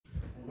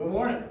Good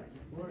morning.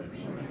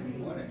 Good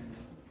morning.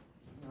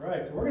 All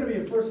right, so we're going to be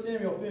in 1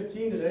 Samuel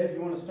 15 today if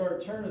you want to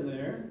start turning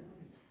there.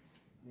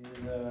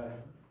 And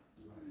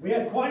we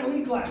had quite a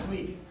week last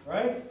week,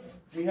 right?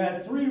 We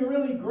had three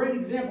really great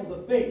examples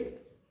of faith.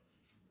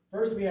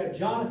 First, we had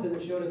Jonathan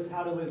that showed us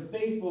how to live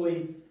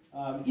faithfully,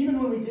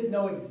 even when we didn't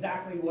know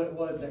exactly what it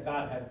was that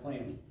God had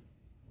planned.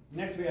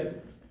 Next, we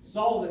had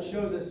Saul that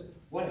shows us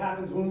what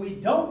happens when we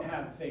don't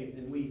have faith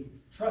and we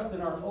trust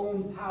in our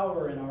own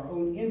power and our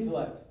own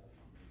intellect.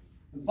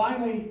 And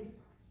finally,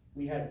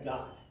 we had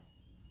God,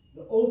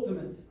 the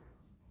ultimate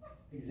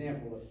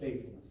example of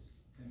faithfulness.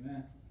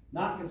 Amen.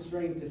 Not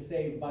constrained to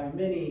save by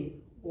many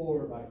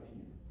or by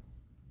few.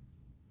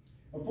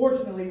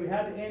 Unfortunately, we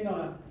had to end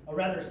on a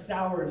rather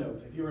sour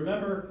note. If you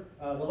remember,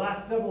 the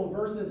last several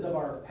verses of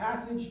our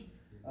passage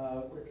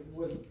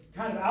was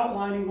kind of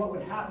outlining what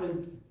would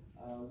happen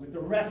with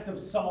the rest of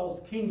Saul's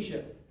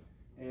kingship.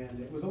 And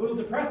it was a little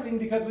depressing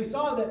because we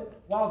saw that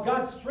while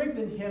God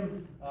strengthened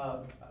him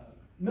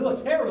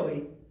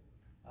militarily,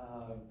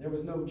 there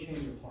was no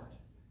change of heart.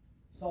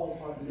 Saul's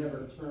heart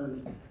never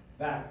turned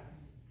back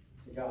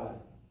to God.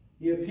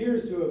 He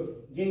appears to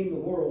have gained the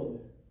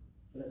world,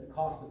 but at the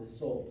cost of his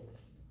soul.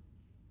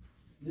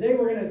 Today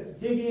we're going to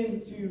dig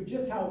into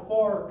just how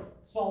far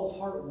Saul's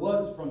heart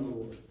was from the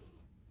Lord.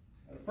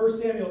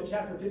 1 Samuel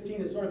chapter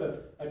 15 is sort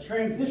of a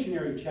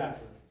transitionary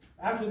chapter.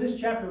 After this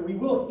chapter, we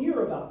will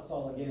hear about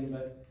Saul again,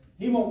 but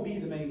he won't be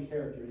the main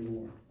character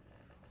anymore.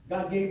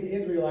 God gave the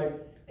Israelites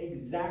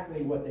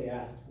exactly what they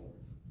asked for,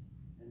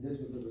 and this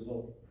was the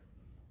result.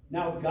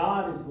 Now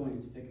God is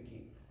going to pick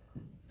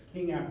a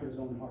king after his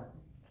own heart.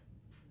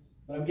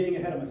 But I'm getting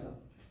ahead of myself.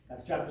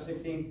 That's chapter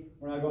 16.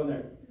 We're not going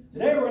there.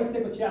 Today we're going to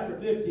stick with chapter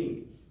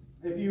 15.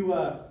 If you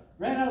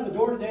ran out of the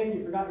door today and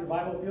you forgot your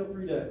Bible, feel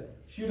free to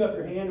shoot up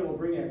your hand and we'll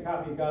bring you a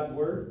copy of God's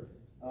Word.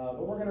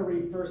 But we're going to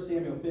read 1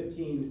 Samuel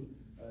 15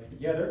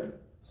 together.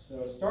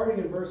 So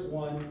starting in verse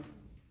 1,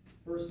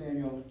 1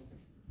 Samuel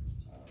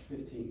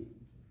 15.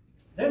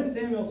 Then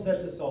Samuel said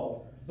to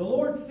Saul, "The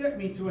Lord sent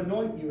me to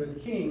anoint you as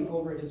king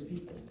over his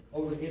people,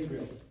 over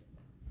Israel.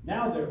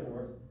 Now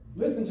therefore,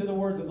 listen to the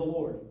words of the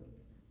Lord.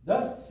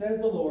 Thus says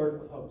the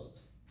Lord of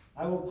hosts,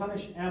 I will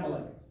punish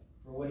Amalek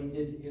for what he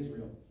did to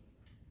Israel,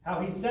 how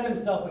he set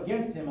himself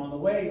against him on the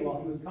way while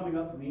he was coming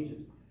up from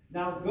Egypt.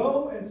 Now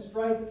go and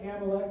strike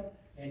Amalek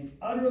and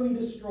utterly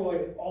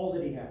destroy all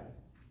that he has,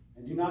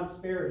 and do not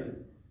spare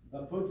him,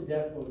 but put to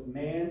death both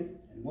man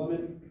and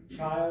woman,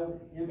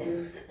 child and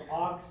infant,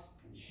 ox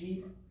and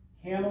sheep,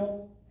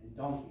 camel and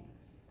donkey."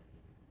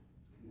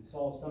 And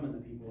Saul summoned the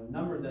people and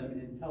numbered them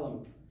in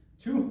Telem,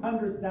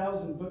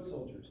 200,000 foot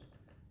soldiers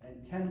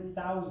and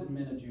 10,000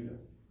 men of Judah.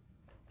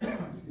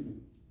 Excuse me.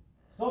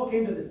 Saul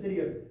came to the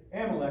city of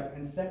Amalek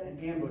and set an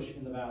ambush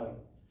in the valley.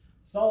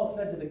 Saul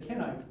said to the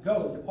Kenites,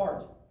 "Go,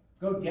 depart,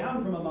 go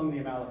down from among the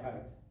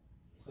Amalekites,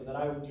 so that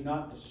I do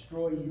not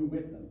destroy you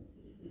with them.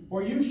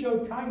 For you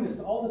showed kindness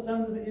to all the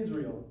sons of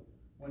Israel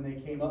when they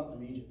came up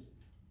from Egypt."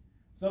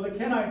 So the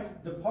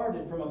Kenites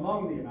departed from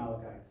among the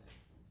Amalekites.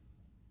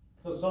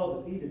 So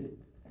Saul defeated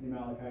the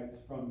Amalekites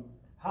from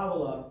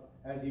Havilah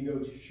as you go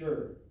to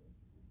Shur,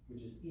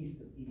 which is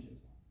east of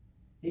Egypt.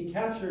 He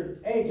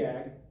captured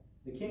Agag,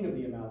 the king of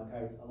the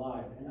Amalekites,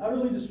 alive, and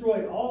utterly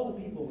destroyed all the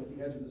people with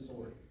the edge of the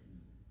sword.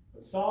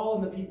 But Saul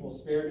and the people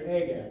spared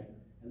Agag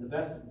and the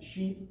best of the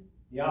sheep,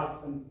 the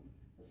oxen,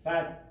 the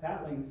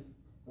fatlings,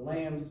 the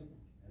lambs,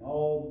 and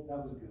all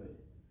that was good,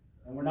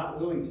 and were not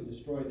willing to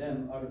destroy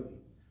them utterly.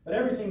 But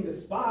everything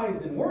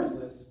despised and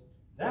worthless,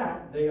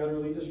 that they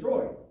utterly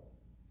destroyed.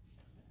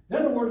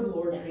 Then the word of the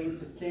Lord came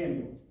to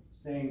Samuel,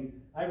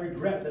 saying, "I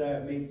regret that I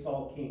have made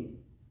Saul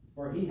king,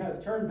 for he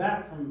has turned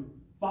back from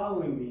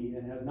following me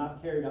and has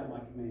not carried out my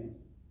commands."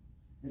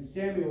 And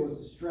Samuel was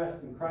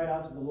distressed and cried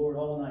out to the Lord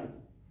all night.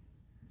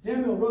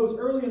 Samuel rose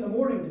early in the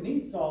morning to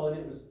meet Saul, and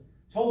it was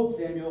told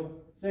Samuel,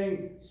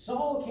 saying,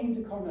 "Saul came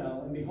to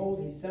Carmel, and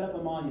behold, he set up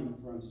a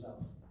monument for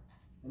himself."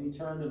 Then he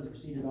turned and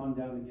proceeded on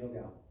down to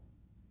Gilgal.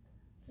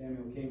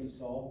 Samuel came to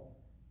Saul,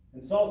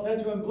 and Saul said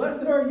to him,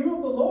 "Blessed are you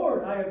of the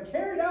Lord. I have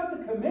carried out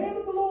the command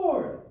of the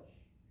Lord."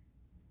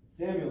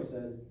 Samuel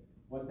said,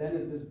 "What then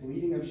is this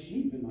bleating of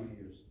sheep in my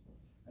ears,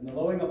 and the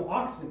lowing of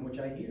oxen which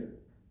I hear?"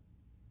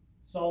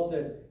 Saul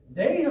said,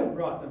 "They have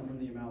brought them from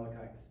the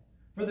Amalekites,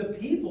 for the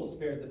people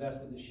spared the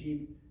best of the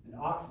sheep and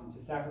oxen to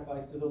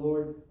sacrifice to the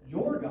Lord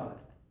your God,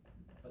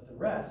 but the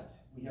rest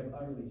we have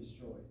utterly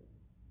destroyed."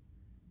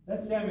 Then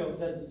Samuel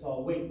said to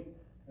Saul, "Wait,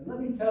 and let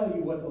me tell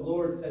you what the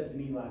Lord said to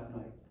me last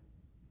night."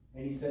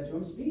 And he said to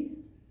him, "Speak."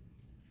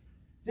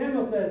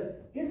 Samuel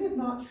said, "Is it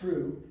not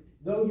true,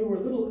 though you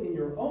were little in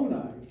your own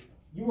eyes,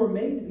 you were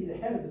made to be the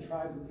head of the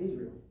tribes of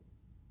Israel?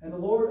 And the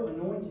Lord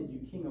anointed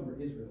you king over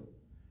Israel.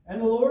 And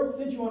the Lord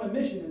sent you on a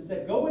mission and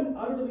said, Go and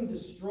utterly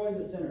destroy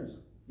the sinners,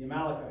 the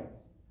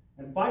Amalekites,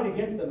 and fight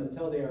against them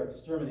until they are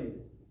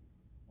exterminated.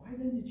 Why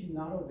then did you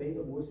not obey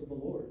the voice of the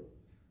Lord,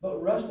 but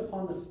rushed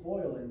upon the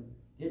spoil and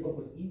did what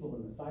was evil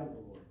in the sight of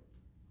the Lord?"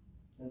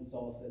 Then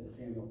Saul said to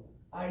Samuel,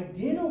 "I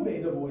did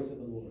obey the voice of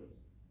the Lord,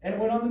 and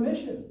went on the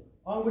mission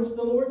on which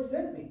the Lord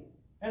sent me.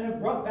 and have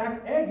brought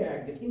back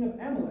Agag, the king of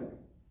Amalek,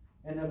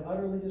 and have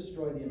utterly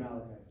destroyed the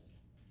Amalekites.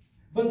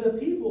 But the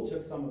people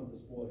took some of the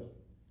spoil,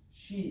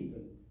 sheep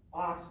and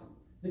oxen,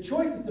 the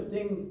choicest of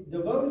things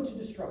devoted to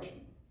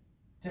destruction,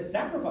 to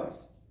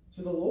sacrifice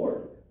to the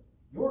Lord,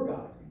 your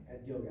God,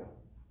 at Gilgal.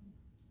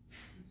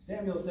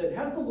 Samuel said,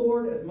 has the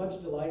Lord as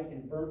much delight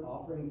in burnt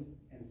offerings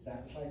and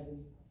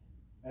sacrifices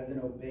as in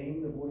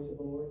obeying the voice of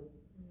the Lord?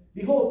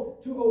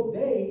 Behold, to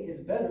obey is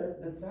better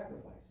than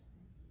sacrifice,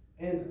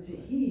 and to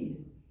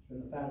heed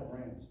than the fat of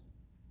rams.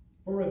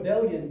 For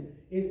rebellion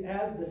is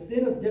as the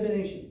sin of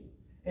divination,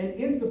 and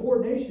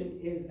insubordination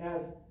is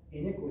as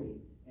iniquity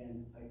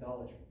and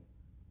idolatry.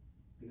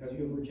 Because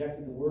you have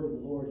rejected the word of the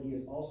Lord, he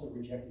has also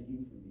rejected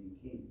you from being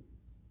king.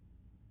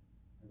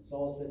 And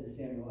Saul said to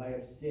Samuel, I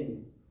have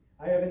sinned.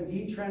 I have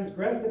indeed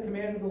transgressed the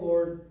command of the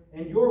Lord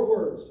and your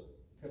words,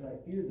 because I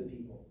feared the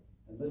people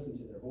and listened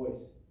to their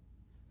voice.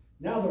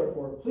 Now,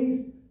 therefore,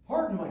 please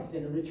pardon my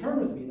sin and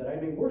return with me, that I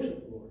may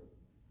worship the Lord.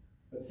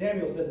 But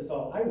Samuel said to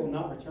Saul, I will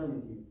not return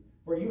with you,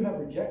 for you have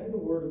rejected the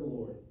word of the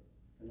Lord,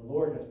 and the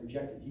Lord has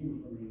rejected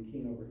you from being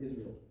king over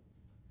Israel.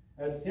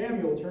 As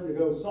Samuel turned to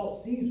go,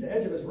 Saul seized the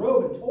edge of his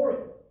robe and tore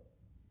it.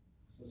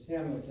 So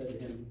Samuel said to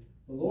him,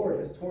 the Lord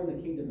has torn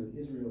the kingdom of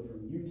Israel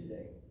from you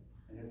today,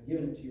 and has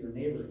given it to your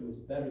neighbor who is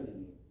better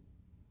than you.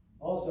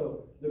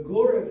 Also, the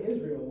glory of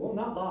Israel will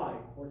not lie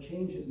or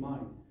change his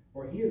mind,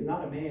 for he is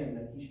not a man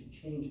that he should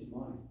change his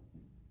mind.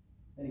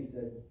 Then he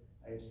said,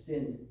 I have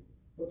sinned.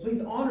 But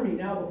please honor me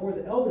now before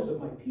the elders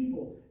of my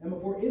people and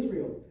before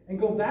Israel, and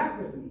go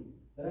back with me,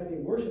 that I may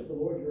worship the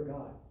Lord your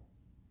God.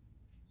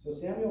 So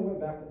Samuel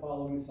went back to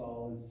following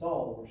Saul, and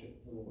Saul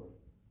worshipped the Lord.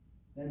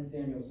 Then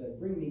Samuel said,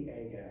 bring me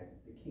Agag,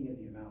 the king of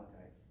the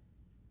Amalekites.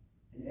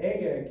 And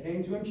Agag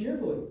came to him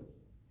cheerfully.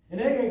 And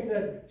Agag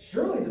said,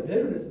 surely the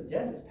bitterness of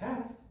death is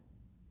past.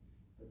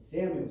 But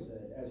Samuel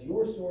said, as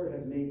your sword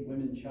has made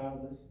women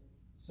childless,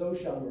 so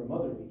shall your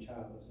mother be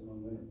childless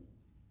among women.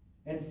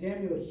 And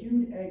Samuel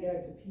hewed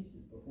Agag to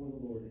pieces before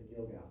the Lord at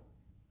Gilgal.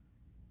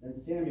 Then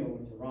Samuel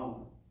went to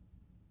Ramah.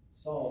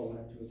 Saul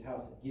went up to his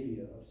house at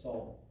Gibeah of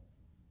Saul.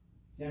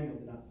 Samuel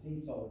did not see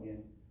Saul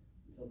again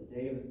until the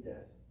day of his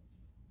death,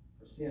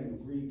 for Samuel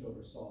grieved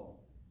over Saul,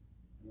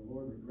 and the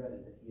Lord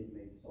regretted that he had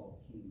made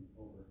Saul king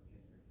over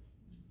Israel.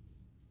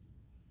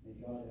 May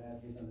God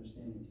add his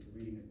understanding to the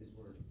reading of his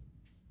word.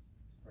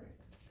 Let's pray.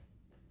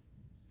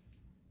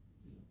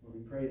 Lord,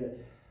 we pray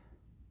that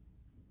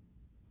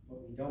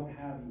what we don't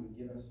have, you would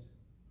give us.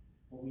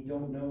 What we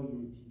don't know, you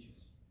would teach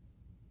us.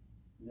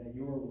 And that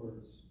your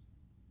words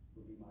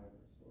would be my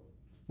words,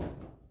 Lord.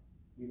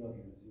 We love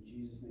you. It's in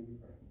Jesus' name we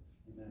pray.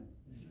 Amen.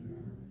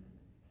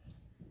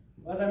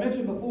 Well, as I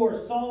mentioned before,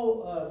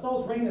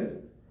 Saul's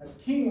reign as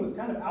king was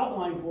kind of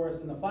outlined for us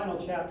in the final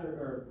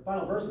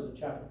verses of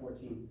chapter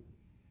 14.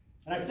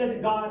 And I said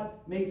that God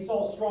made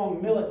Saul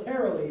strong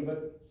militarily,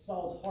 but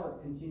Saul's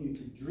heart continued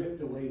to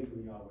drift away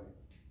from Yahweh.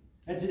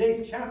 And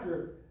today's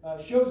chapter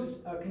shows us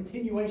a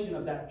continuation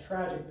of that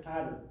tragic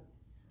pattern.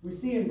 We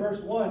see in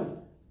verse 1,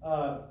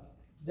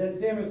 then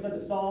Samuel said to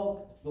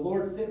Saul, the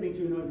Lord sent me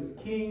to anoint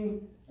this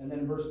king. And then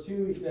in verse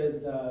 2, he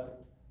says,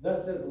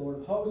 thus says the Lord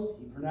of hosts.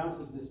 He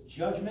pronounces this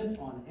judgment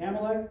on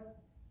Amalek.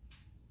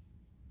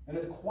 And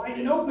it's quite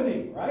an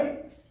opening,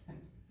 right?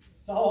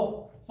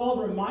 Saul's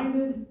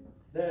reminded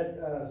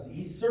that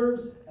he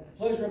serves at the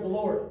pleasure of the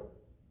Lord.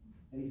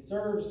 And he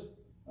serves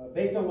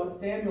based on what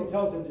Samuel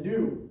tells him to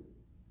do.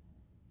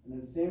 And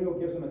then Samuel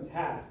gives him a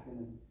task.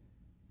 And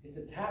it's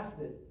a task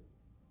that,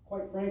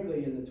 quite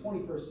frankly, in the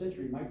 21st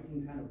century might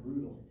seem kind of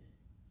brutal.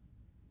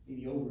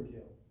 Maybe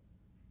overkill.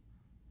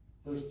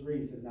 Verse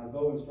 3 says, now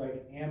go and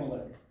strike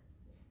Amalek,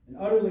 and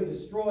utterly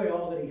destroy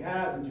all that he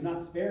has, and do not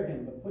spare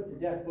him, but put to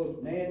death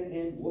both man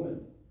and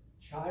woman,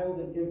 child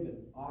and infant,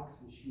 ox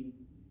and sheep,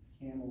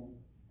 camel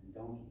and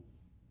donkey.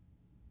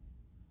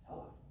 It's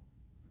tough.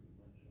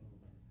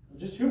 Well,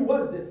 just who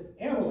was this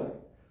Amalek?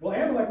 Well,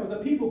 Amalek was a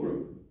people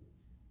group.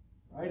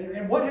 Right?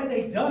 And what had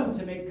they done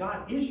to make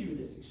God issue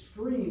this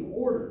extreme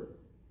order?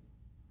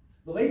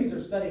 The ladies are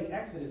studying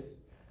Exodus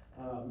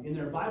in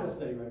their Bible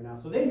study right now,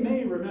 so they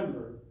may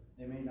remember.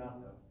 They may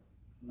not, though.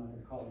 I'm not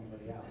going to call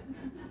anybody out.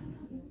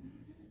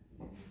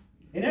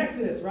 In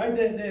Exodus, right,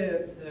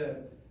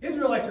 the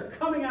Israelites are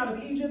coming out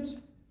of Egypt,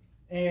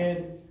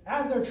 and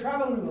as they're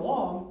traveling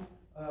along,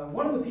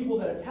 one of the people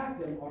that attack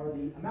them are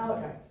the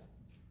Amalekites.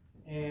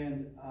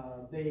 And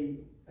they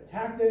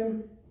attack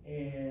them,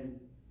 and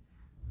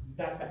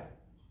that's bad,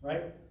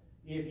 right?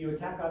 If you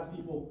attack God's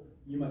people,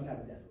 you must have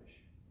a death wish,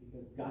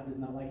 because God does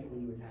not like it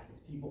when you attack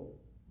his people.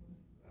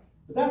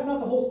 But that's not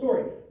the whole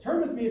story.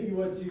 Turn with me, if you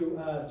would,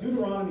 to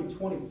Deuteronomy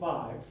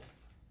 25.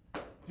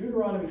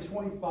 Deuteronomy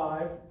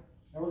 25,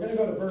 and we're going to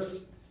go to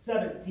verse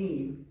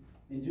 17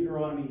 in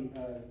Deuteronomy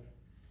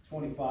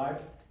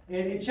 25.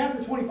 And in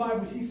chapter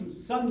 25, we see some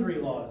sundry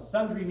laws.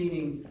 Sundry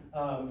meaning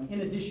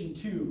in addition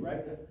to,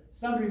 right? The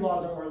sundry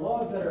laws are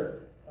laws that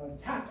are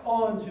tacked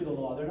on to the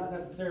law. They're not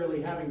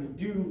necessarily having to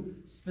do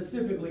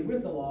specifically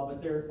with the law,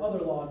 but they're other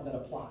laws that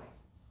apply.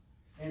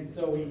 And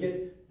so we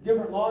get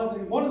different laws.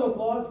 And one of those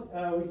laws,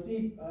 we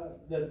see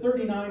the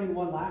 39 and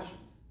 1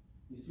 lashings.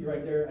 You see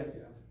right there, I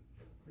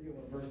forget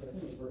what verse, I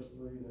think it's verse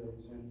 3 that it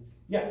was in.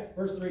 Yeah,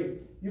 verse 3.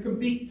 You can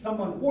beat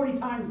someone 40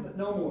 times, but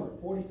no more.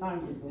 40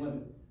 times is the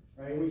limit.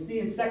 Right? And we see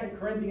in 2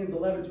 Corinthians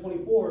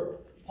 11:24,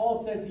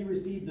 Paul says he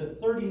received the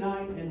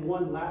 39 and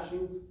 1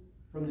 lashings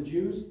from the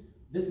Jews.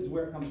 This is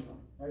where it comes from,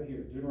 right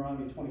here,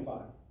 Deuteronomy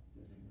 25.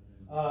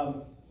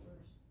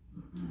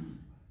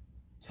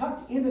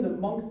 Tucked in and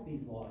amongst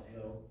these laws,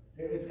 though,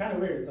 it's kind of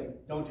weird. It's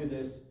like, don't do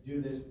this,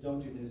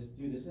 don't do this,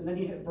 do this. And then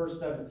you hit verse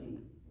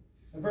 17.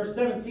 And verse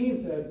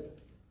 17 says,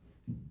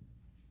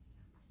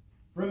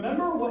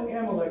 remember what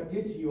Amalek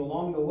did to you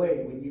along the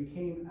way when you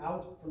came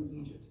out from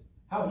Egypt,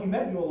 how he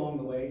met you along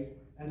the way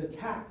and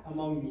attacked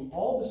among you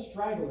all the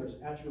stragglers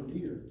at your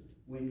rear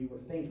when you were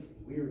faint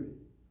and weary.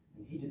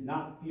 And he did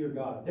not fear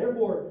God.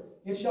 Therefore,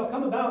 it shall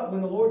come about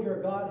when the Lord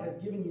your God has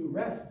given you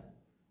rest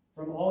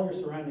from all your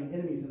surrounding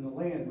enemies in the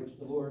land which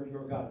the Lord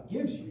your God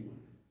gives you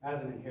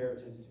as an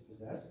inheritance to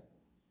possess.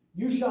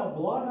 You shall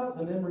blot out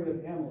the memory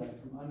of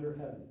Amalek from under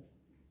heaven.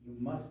 You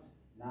must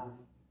not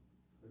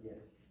forget.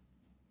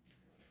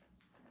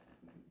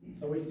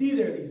 So we see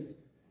there these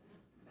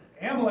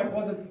Amalek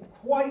wasn't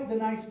quite the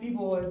nice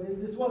people.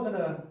 This wasn't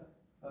a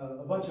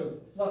bunch of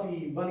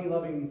fluffy,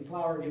 bunny-loving,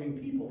 flower-giving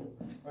people.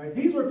 Right?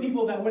 These were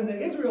people that when the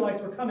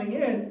Israelites were coming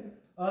in,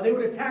 they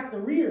would attack the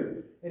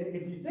rear. And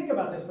if you think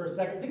about this for a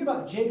second, think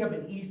about Jacob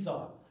and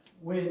Esau.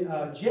 When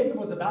Jacob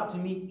was about to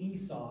meet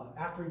Esau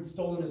after he'd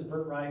stolen his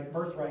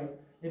birthright,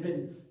 it had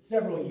been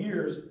several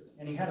years,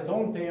 and he had his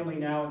own family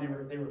now,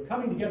 and they were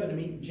coming together to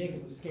meet, and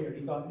Jacob was scared.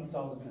 He thought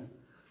Esau was going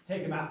to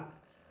take him out.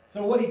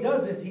 So what he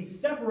does is he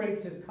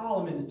separates his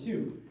column into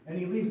two, and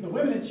he leaves the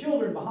women and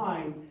children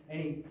behind,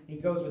 and he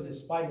goes with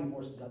his fighting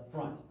forces up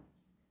front.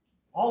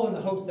 All in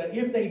the hopes that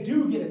if they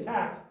do get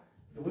attacked,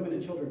 the women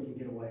and children can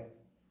get away.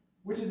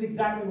 Which is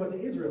exactly what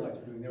the Israelites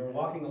were doing. They were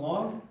walking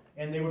along,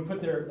 and they would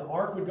put the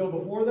ark would go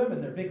before them,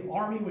 and their big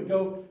army would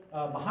go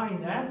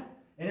behind that.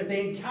 And if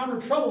they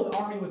encountered trouble, the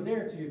army was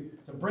there to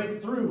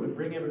break through and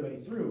bring everybody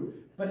through.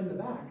 But in the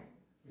back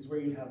is where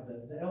you'd have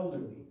the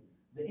elderly,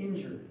 the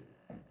injured,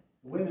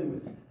 the women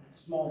with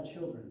small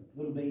children,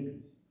 little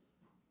babies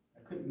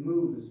that couldn't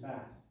move as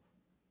fast.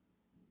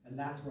 And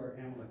that's where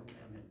Amalek would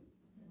come in.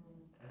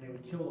 And they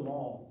would kill them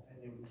all, and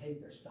they would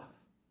take their stuff.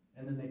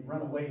 And then they'd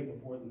run away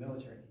before the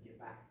military could get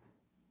back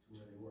to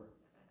where they were.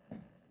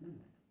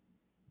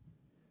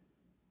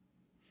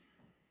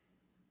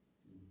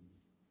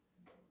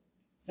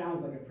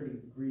 Sounds like a pretty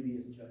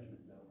grievous judgment,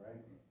 though,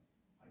 right?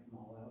 Wipe them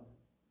all out.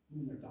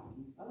 Even their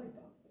donkeys. I like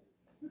donkeys.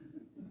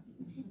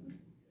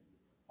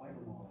 Wipe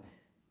them all out.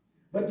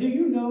 But do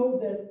you know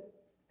that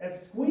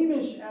as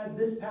squeamish as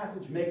this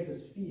passage makes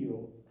us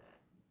feel,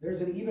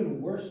 there's an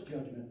even worse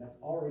judgment that's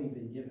already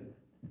been given,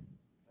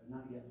 but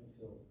not yet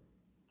fulfilled.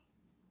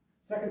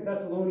 2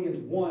 Thessalonians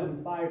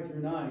 1, 5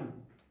 through 9.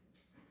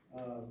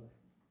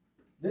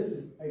 This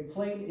is a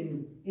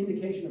plain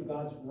indication of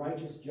God's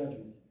righteous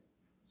judgment,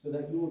 so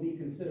that you will be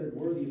considered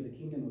worthy of the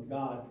kingdom of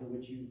God for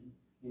which you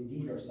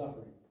indeed are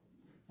suffering.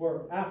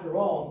 For after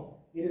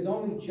all, it is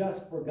only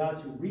just for God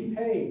to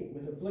repay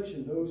with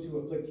affliction those who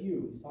afflict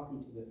you. He's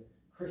talking to the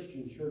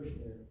Christian church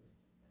there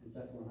in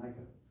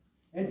Thessalonica.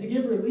 And to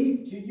give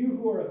relief to you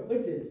who are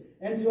afflicted,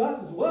 and to us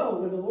as well,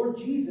 when the Lord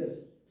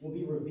Jesus will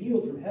be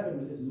revealed from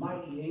heaven with his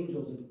mighty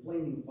angels in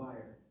flaming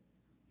fire,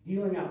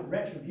 dealing out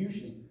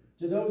retribution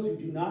to those who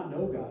do not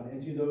know God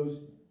and to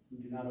those who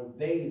do not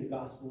obey the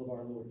gospel of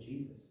our Lord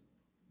Jesus.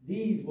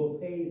 These will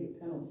pay the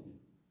penalty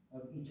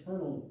of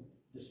eternal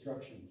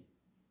destruction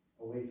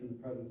away from the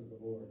presence of the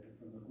Lord and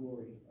from the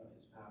glory of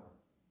his power.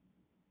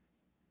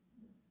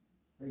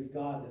 Praise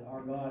God that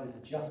our God is a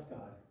just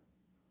God.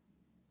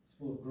 He's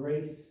full of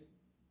grace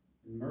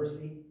and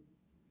mercy,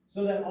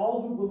 so that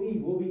all who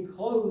believe will be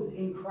clothed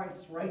in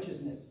Christ's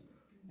righteousness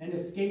and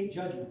escape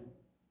judgment.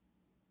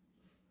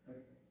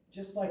 But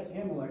just like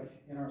Amalek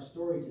in our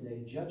story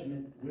today,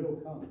 judgment will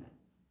come. And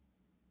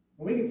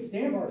we can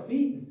stamp our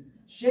feet and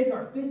shake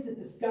our fist at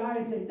the sky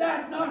and say,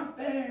 that's not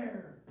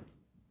fair.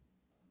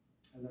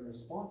 And the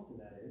response to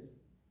that is,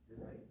 you're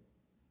right.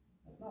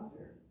 That's not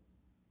fair.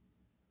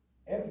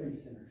 Every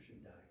sinner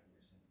should die for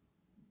their sins.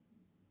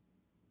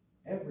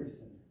 Every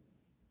sinner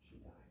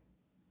should die.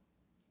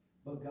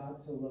 But God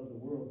so loved the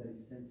world that he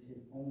sent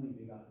his only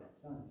begotten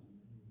Son,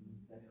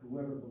 that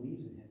whoever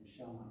believes in him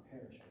shall not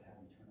perish but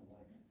have eternal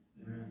life.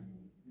 Amen.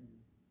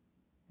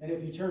 And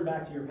if you turn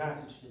back to your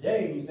passage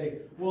today and you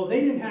say, well,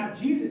 they didn't have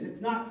Jesus,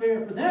 it's not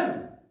fair for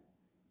them.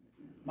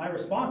 My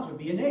response would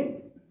be a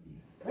name.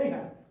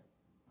 Rahab.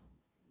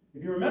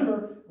 If you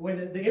remember,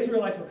 when the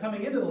Israelites were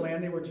coming into the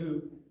land, they were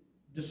to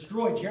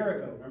destroy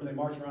Jericho. Remember, they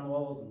marched around the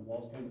walls and the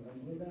walls came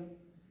tumbling down?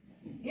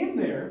 In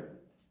there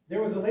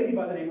was a lady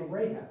by the name of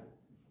Rahab,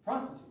 a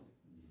prostitute.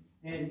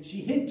 And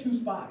she hid 2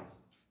 spies.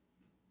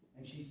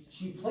 And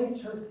she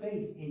placed her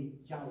faith in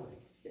Yahweh.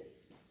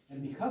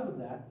 And because of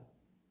that,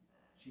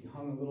 she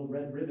hung a little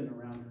red ribbon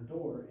around her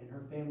door, and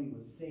her family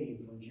was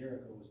saved when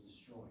Jericho was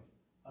destroyed,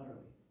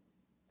 utterly.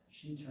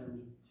 She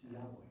turned to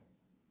Yahweh.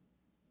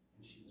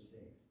 and she was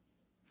saved.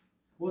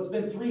 Well, it's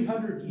been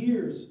 300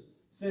 years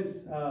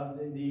since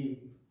the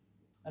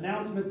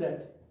announcement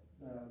that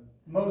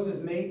Moses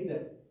made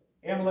that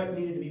Amalek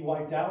needed to be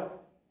wiped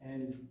out,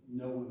 and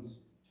no one's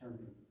turning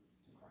to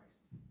Christ,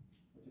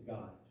 or to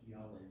God, to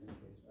Yahweh in this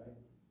case, right?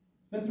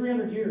 It's been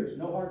 300 years,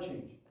 no heart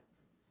change.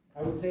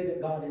 I would say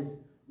that God is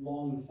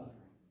long-suffering.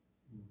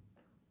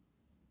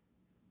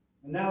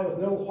 And now with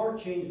no heart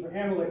change for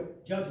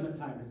Amalek, judgment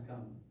time has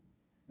come.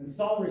 And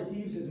Saul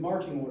receives his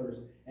marching orders,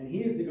 and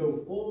he is to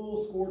go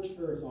full scorched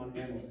earth on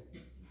Amalek.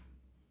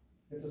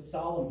 It's a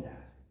solemn task.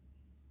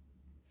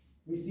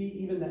 We see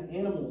even the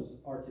animals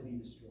are to be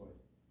destroyed.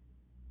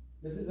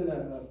 This isn't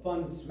a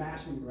fun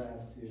smash and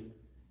grab to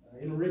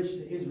enrich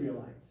the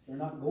Israelites. They're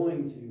not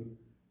going to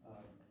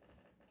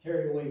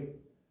carry away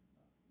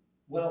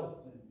wealth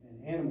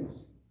and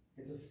animals.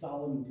 It's a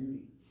solemn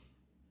duty.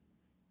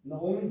 And the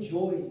only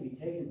joy to be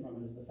taken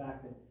from it is the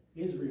fact that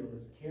Israel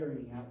is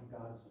carrying out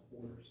God's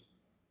orders.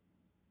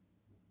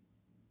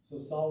 So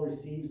Saul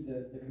receives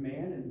the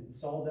command, and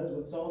Saul does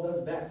what Saul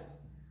does best.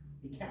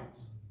 He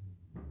counts.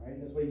 Right?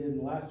 That's what he did in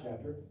the last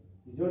chapter.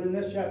 He's doing it in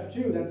this chapter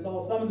too. Then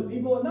Saul summoned the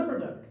people and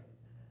numbered them.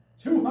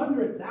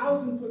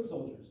 200,000 foot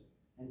soldiers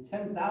and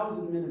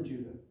 10,000 men of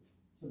Judah.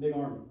 It's a big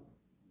army.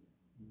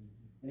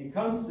 And he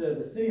comes to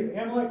the city of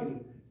Amalek and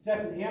he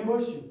sets an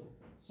ambush. And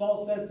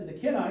Saul says to the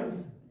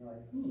Kenites, you're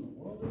like, who in the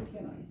world are the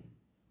Kenites?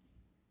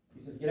 He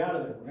says, get out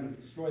of there. We're going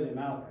to destroy the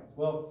Amalekites.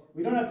 Well,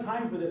 we don't have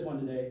time for this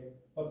one today,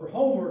 but for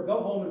homework,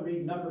 go home and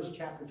read Numbers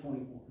chapter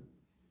 24.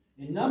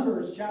 In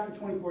Numbers chapter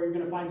 24, you're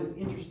going to find this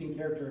interesting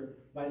character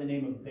by the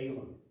name of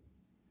Balaam.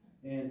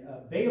 And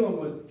Balaam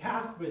was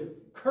tasked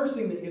with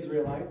cursing the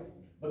Israelites,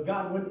 but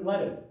God wouldn't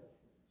let him.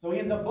 So he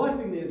ends up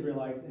blessing the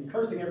Israelites and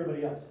cursing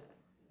everybody else.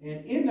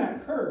 And in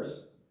that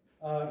curse,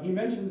 he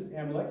mentions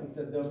Amalek and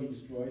says they'll be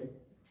destroyed.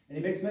 And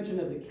he makes mention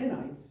of the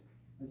Kenites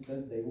and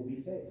says they will be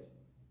saved.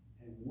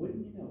 And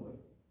wouldn't you know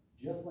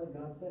it, just like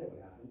God said it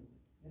would happen,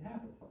 it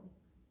happened.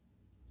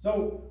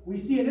 So we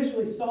see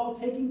initially Saul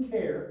taking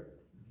care,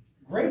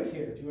 great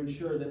care, to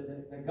ensure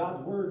that God's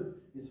word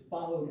is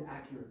followed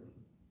accurately.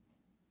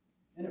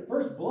 And at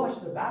first blush,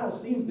 the battle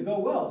seems to go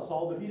well.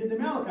 Saul defeated the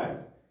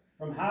Amalekites.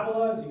 From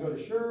Havilah, as you go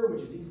to Shur,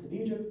 which is east of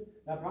Egypt,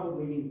 that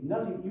probably means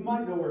nothing. You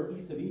might know where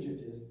east of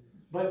Egypt is.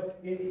 But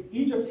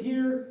Egypt's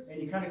here,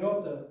 and you kind of go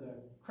up the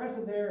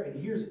crescent there,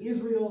 and here's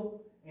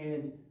Israel,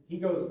 and he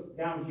goes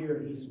down here,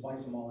 and he just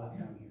wipes them all out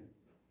down here,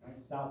 right,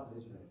 south of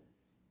Israel.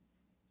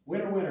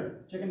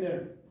 Winner, chicken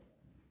dinner.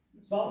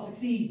 Saul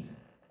succeeds.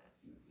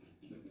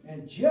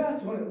 And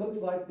just when it looks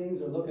like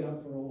things are looking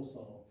up for old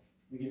Saul,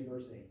 we get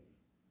verse 8.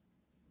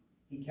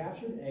 He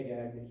captured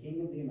Agag, the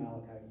king of the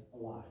Amalekites,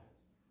 alive,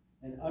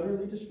 and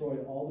utterly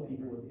destroyed all the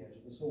people with the edge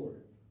of the sword.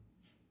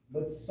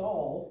 But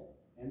Saul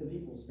and the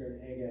people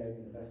spared Agag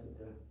and the best of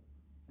the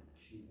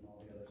sheep and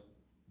all the others,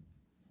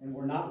 and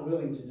were not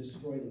willing to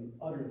destroy them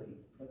utterly,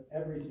 but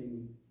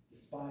everything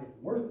despised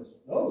and worthless.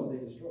 Those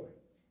they destroyed.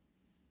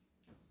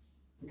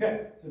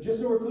 Okay, so just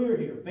so we're clear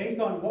here, based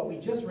on what we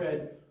just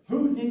read,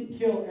 who didn't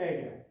kill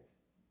Agag?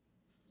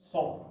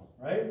 Saul,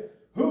 right?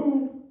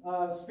 Who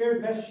spared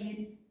the best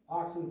sheep,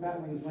 oxen,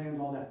 fatlings, lambs,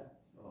 all that?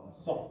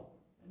 Saul.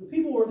 The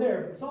people were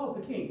there, but Saul's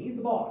the king. He's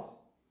the boss,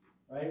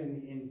 right?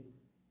 And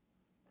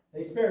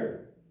they spared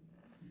him.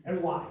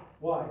 And why?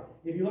 Why?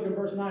 If you look at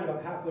verse 9,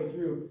 about halfway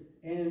through,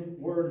 and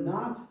were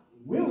not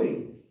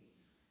willing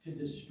to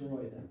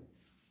destroy them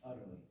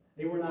utterly.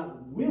 They were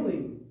not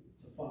willing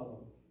to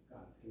follow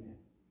God's command.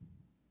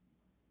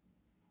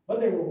 But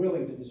they were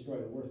willing to destroy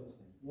the worthless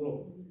things.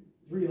 Little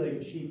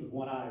three-legged sheep with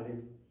one eye, they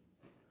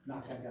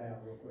knock that guy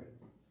out real quick.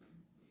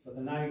 But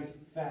the nice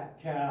fat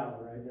cow,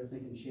 right? They're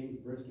thinking Shane's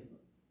brisket.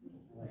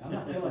 They're like, I'm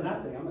not killing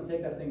that thing. I'm going to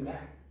take that thing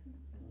back.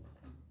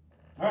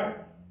 All right.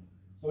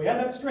 So we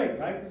have that straight,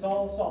 right?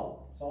 Saul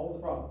was the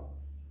problem.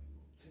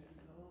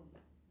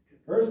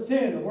 Verse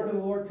 10, the word of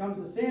the Lord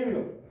comes to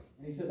Samuel.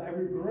 And he says, I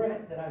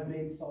regret that I've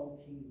made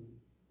Saul king.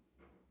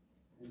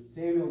 And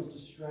Samuel's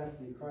distressed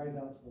and he cries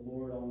out to the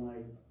Lord all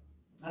night.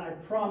 And I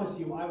promise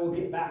you, I will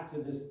get back to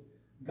this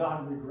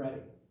God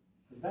regretting.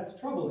 Because that's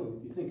troubling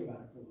if you think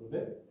about it for a little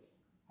bit.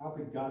 How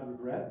could God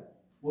regret?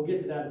 We'll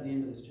get to that at the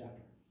end of this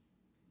chapter.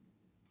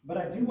 But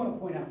I do want to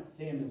point out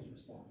Samuel's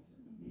response.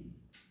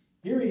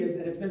 Here he is,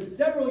 and it's been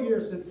several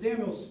years since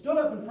Samuel stood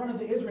up in front of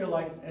the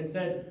Israelites and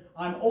said,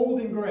 I'm old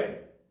and gray.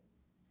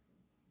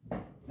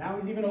 Now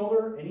he's even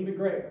older and even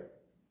grayer.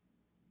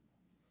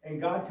 And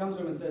God comes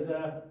to him and says,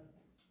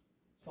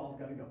 Saul's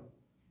got to go.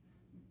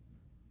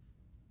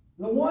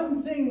 The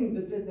one thing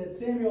that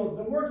Samuel has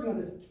been working on,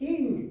 this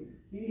king,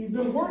 he's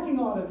been working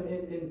on it,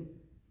 and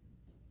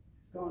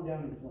it's gone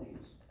down in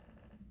flames.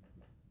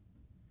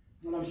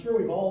 And I'm sure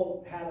we've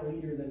all had a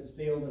leader that has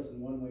failed us in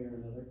one way or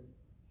another.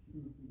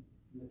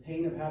 And the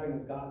pain of having a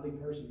godly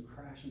person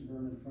crash and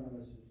burn in front of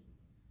us is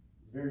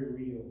very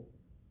real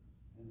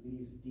and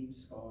leaves deep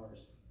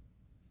scars.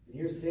 And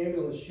here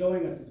Samuel is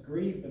showing us his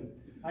grief, and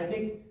I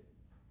think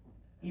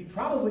he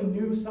probably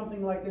knew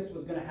something like this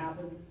was going to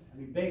happen. I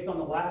mean, based on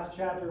the last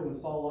chapter when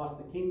Saul lost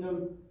the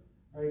kingdom,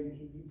 right,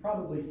 he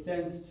probably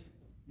sensed,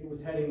 it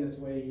was heading this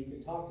way. He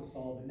could talk to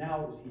Saul, but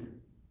now it was here.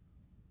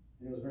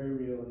 And it was very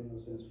real, and it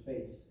was in his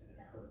face, and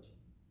it hurt.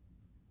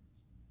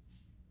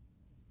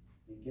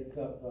 He gets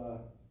up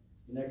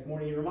the next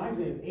morning. He reminds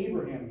me of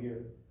Abraham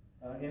here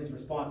in his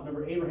response.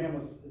 Remember, Abraham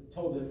was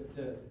told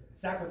to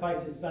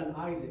sacrifice his son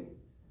Isaac.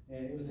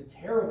 And it was a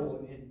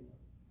terrible and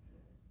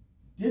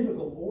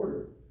difficult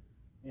order.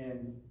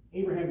 And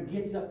Abraham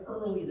gets up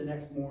early the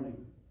next morning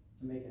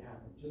to make it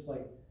happen. Just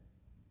like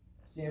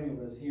Samuel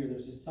does here,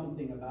 there's just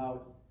something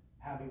about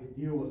having to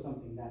deal with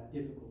something that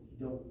difficult.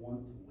 You don't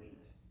want to wait.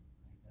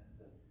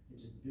 It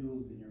just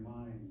builds in your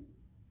mind.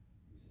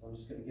 He says, I'm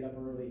just going to get up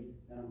early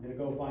and I'm going to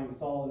go find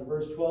Saul. And in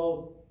verse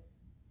 12,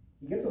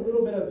 he gets a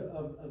little bit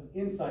of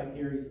insight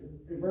here.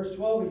 In verse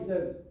 12, he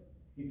says,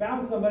 he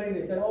found somebody and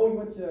they said, oh, he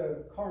went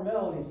to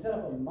Carmel and he set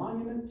up a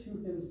monument to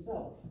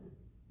himself.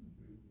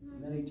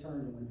 And then he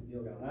turned and went to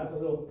Gilgal. Now that's a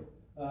little,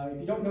 if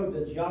you don't know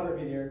the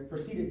geography there,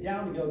 proceeded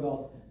down to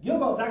Gilgal.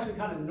 Gilgal is actually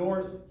kind of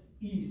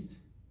northeast,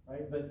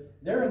 right? But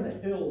they're in the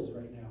hills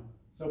right now.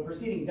 So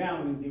proceeding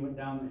down means he went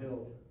down the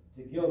hill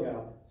to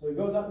Gilgal. So he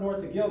goes up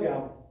north to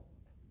Gilgal.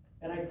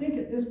 And I think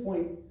at this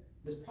point,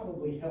 this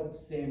probably helped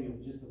Samuel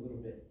just a little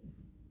bit.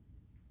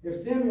 If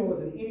Samuel was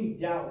in any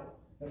doubt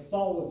that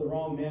Saul was the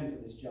wrong man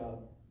for this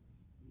job,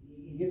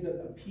 he gets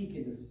a peek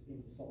into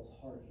Saul's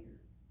heart here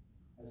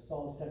as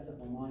Saul sets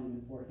up a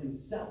monument for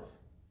himself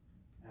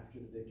after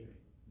the victory.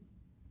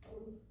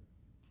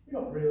 We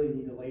don't really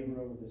need to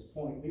labor over this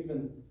point. We've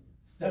been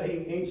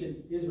studying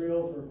ancient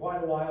Israel for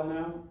quite a while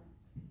now.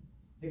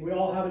 I think we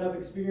all have enough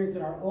experience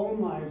in our own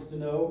lives to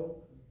know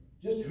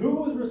just who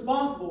was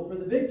responsible for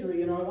the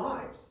victory in our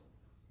lives.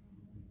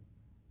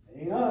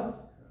 It ain't us.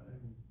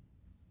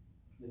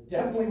 It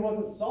definitely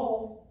wasn't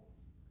Saul.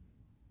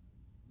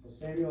 So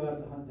Samuel has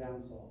to hunt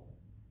down Saul.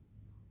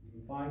 You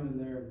can find him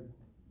there,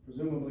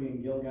 presumably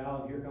in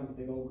Gilgal, and here comes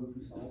big old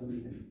goofy Saul to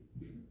meet him.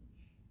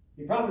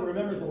 He probably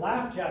remembers the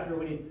last chapter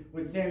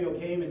when Samuel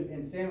came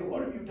and Samuel,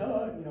 what have you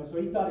done? So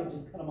he thought he'd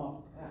just cut him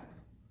off the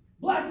path.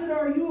 Blessed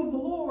are you of the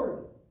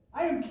Lord.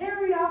 I have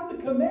carried out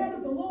the command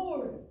of the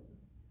Lord.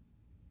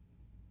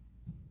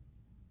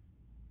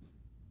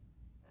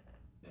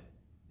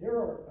 There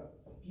are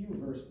a few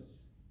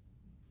verses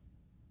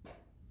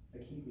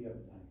that keep me up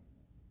at night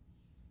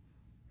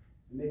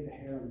and make the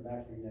hair on the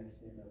back of your neck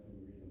stand up when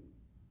you read them.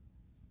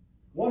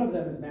 One of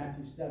them is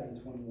Matthew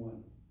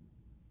 7:21.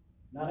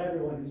 Not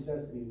everyone who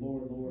says to me,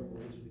 Lord, Lord,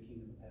 will enter the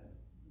kingdom of heaven.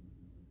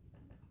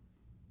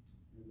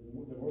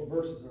 The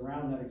verses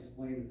around that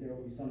explain that there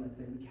will be some that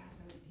say, we cast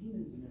out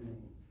demons in your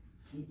name.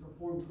 We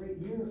performed great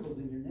miracles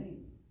in your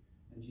name.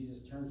 And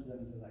Jesus turns to them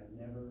and says, I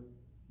never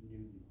knew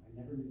you. I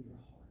never knew your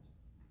heart.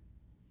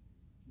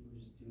 You were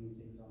just doing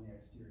things on the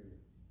exterior.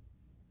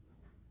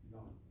 You're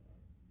gone.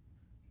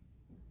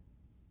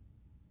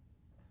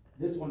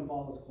 This one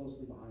follows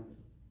closely behind it.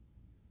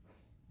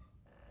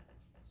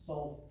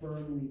 Saul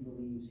firmly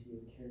believes he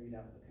has carried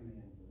out the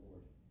command of the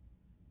Lord.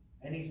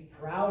 And he's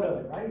proud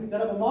of it, right? He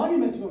set up a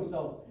monument to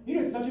himself. He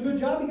did such a good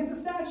job, he gets a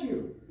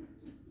statue.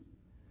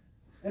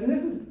 And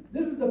this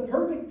is the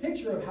perfect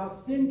picture of how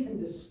sin can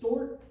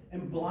distort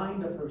and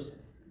blind a person.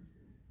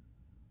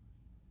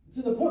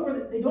 To the point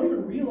where they don't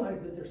even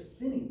realize that they're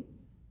sinning.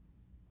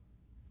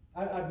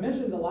 I've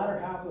mentioned the latter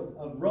half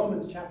of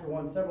Romans chapter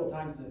 1 several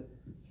times to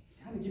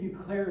kind of give you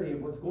clarity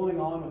of what's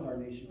going on with our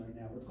nation right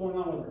now, what's going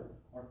on with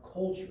our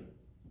culture,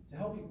 to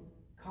help you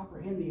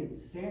comprehend the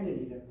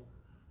insanity that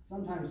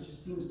sometimes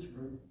just seems to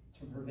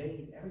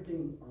pervade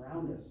everything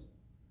around us.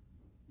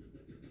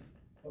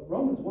 But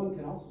Romans 1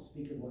 can also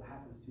speak of what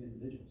happens to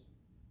individuals.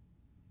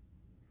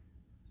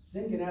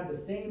 Sin can have the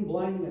same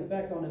blinding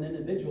effect on an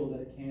individual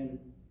that it can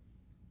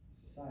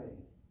society.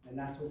 And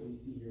that's what we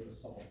see here with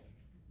Saul,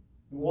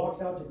 who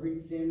walks out to greet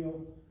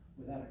Samuel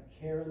without a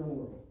care in the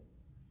world.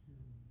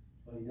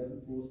 But he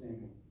doesn't fool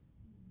Samuel.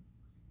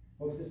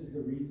 Folks, this is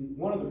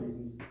one of the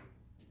reasons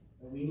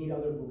that we need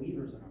other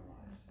believers in our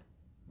lives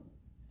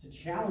to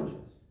challenge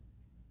us,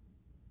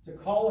 to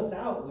call us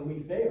out when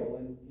we fail,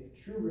 and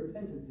if true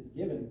repentance is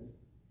given,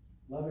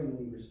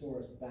 lovingly restore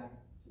us back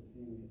to the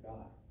family of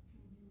God.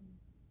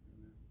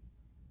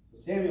 So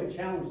Samuel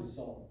challenges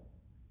Saul.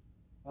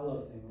 I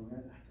love Samuel,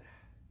 man.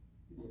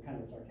 He's kind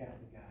of a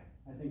sarcastic guy.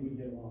 I think we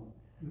get along.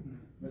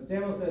 But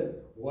Samuel said,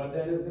 what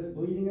then is this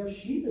bleating of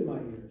sheep in my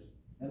ears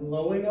and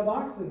lowing of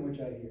oxen which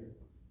I hear?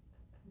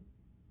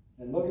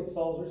 And look at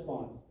Saul's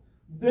response.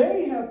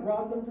 They have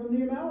brought them from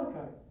the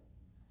Amalekites.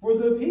 For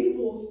the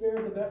people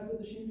spared the best of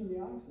the sheep and the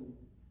oxen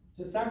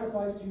to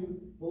sacrifice to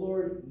the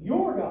Lord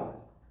your God.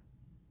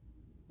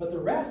 But the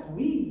rest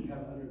we have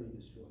utterly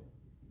destroyed.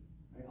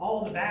 Right?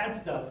 All the bad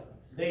stuff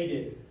they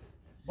did.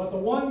 But the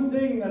one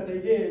thing that they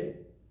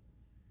did,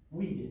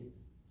 we did.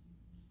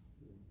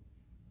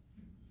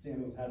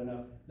 Samuel's had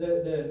enough.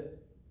 The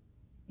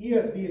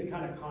ESV is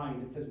kind of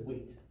kind. It says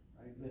wait.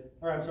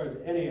 Right? The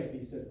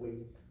NASB says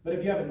wait. But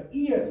if you have an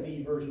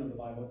ESV version of the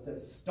Bible, it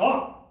says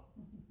stop.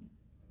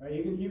 Right?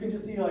 You can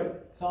just see like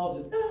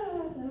Saul's just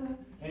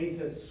and he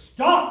says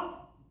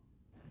stop.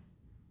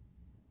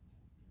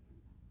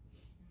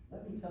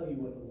 Let me tell you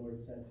what the Lord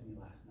said to me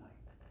last night.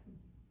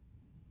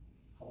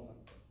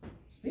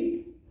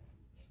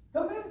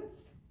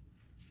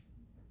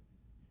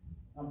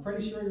 I'm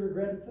pretty sure he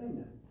regretted saying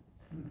that.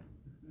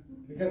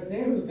 Because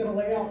Samuel's going to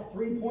lay out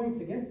 3 points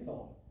against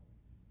Saul.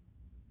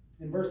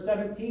 In verse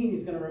 17,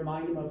 he's going to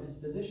remind him of his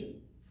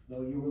position.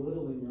 Though you were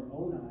little in your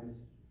own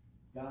eyes,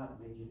 God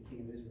made you the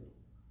king of Israel.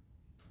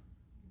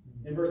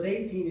 In verse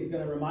 18, he's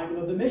going to remind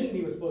him of the mission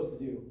he was supposed to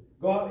do.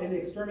 Go out and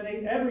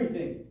exterminate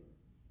everything.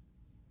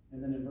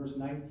 And then in verse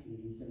 19,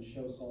 he's going to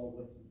show Saul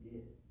what he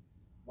did.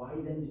 Why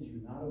then did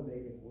you not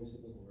obey the voice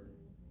of the Lord,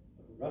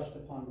 but rushed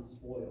upon the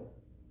spoil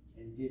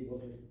and did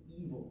what was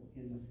evil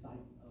in the sight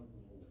of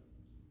the Lord?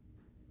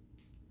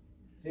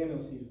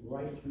 Samuel sees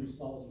right through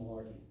Saul's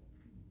malarkey.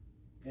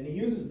 And he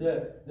uses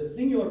the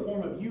singular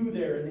form of you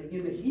there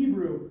in the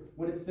Hebrew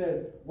when it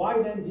says,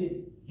 why then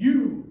did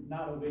you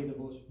not obey the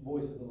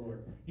voice of the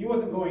Lord? He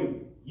wasn't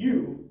going,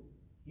 you.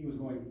 He was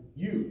going,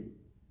 you.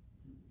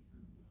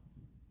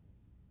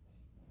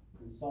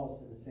 And Saul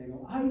said to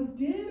Samuel, I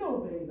did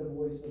obey the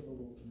voice of the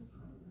Lord.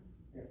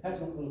 You're a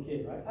petulant little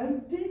kid, right? I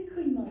did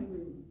clean my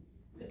room.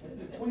 That's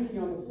this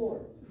Twinkie on the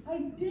floor. I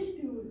did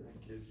do it.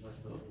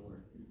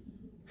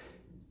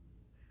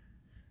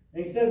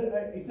 And he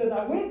says,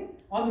 I went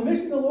on the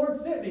mission the Lord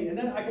sent me. And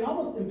then I can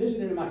almost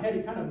envision it in my head.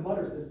 He kind of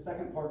mutters this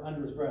second part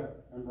under his breath.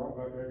 And brought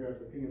back Agag,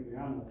 the king of the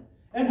Amalek.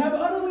 And have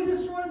utterly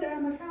destroyed the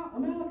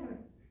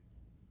Amalekites.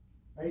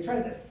 Right? He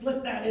tries to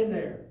slip that in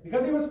there.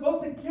 Because he was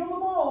supposed to kill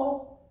them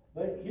all.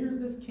 But here's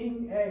this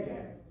King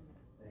Agag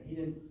that he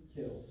didn't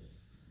kill.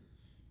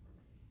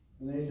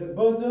 And then he says,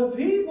 but the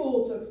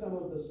people took some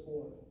of the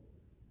spoil.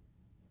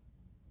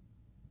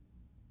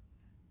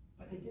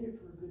 But they did it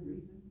for a good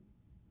reason.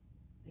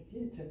 They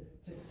did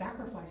it to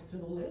sacrifice to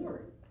the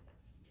Lord.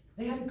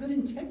 They had a good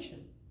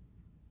intention.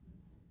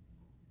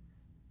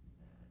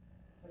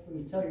 It's like when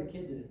you tell your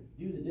kid to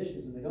do the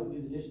dishes and they don't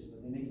do the dishes,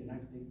 but they make you a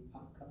nice big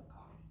hot cup of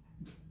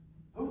coffee.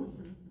 Oh,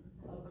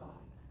 love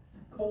coffee.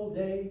 Cold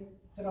day,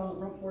 sit on the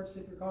front porch,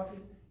 sip your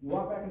coffee. You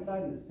walk back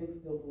inside and the sink's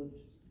still full of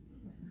dishes.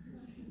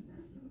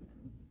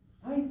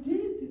 I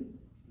did do it.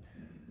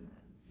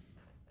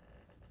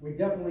 We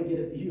definitely get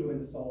a view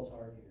into Saul's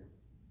heart here.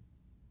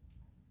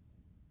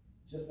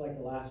 Just like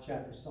the last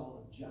chapter,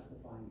 Saul is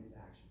justifying his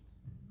actions.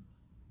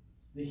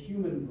 The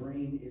human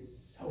brain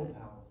is so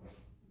powerful.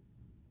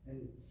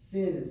 And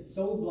sin is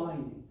so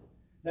blinding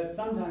that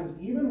sometimes,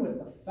 even with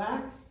the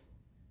facts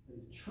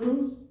and the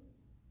truth,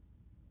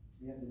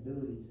 we have the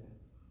ability to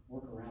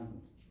work around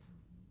them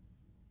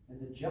and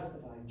to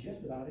justify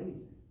just about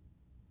anything.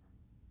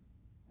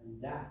 And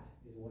that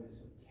is what is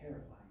so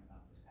terrifying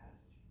about this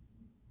passage.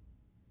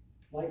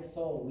 Like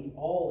Saul, we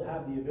all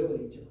have the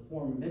ability to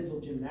perform mental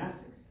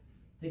gymnastics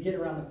to get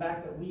around the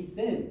fact that we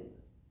sin.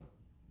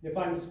 If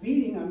I'm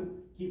speeding,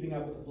 I'm keeping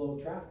up with the flow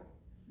of traffic.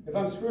 If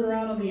I'm screwing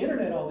around on the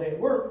internet all day at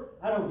work,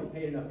 I don't get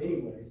paid enough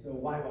anyway, so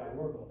why would I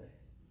work all day?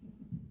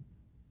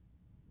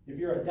 If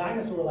you're a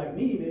dinosaur like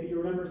me, maybe you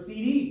remember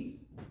CDs.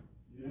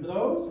 Remember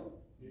those?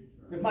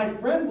 If my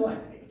friend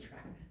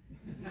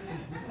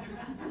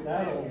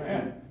that old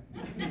man.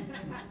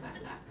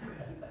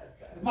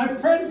 If my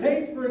friend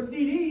pays for a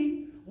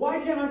CD, why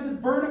can't I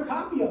just burn a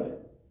copy of it?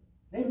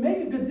 They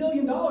make $1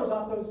 gazillion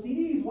off those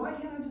CDs. Why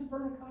can't I just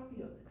burn a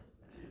copy of it?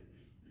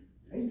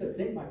 I used to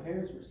think my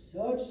parents were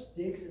such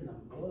sticks in the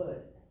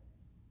mud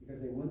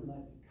because they wouldn't let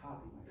me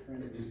copy my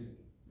friend's music.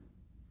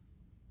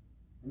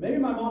 And maybe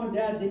my mom and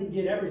dad didn't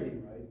get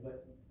everything right,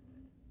 but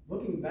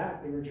looking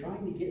back, they were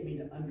trying to get me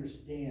to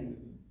understand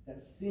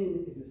that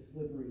sin is a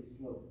slippery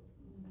slope.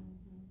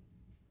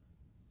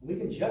 We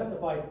can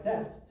justify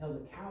theft till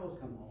the cows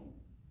come home.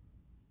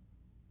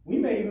 We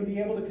may even be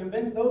able to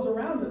convince those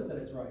around us that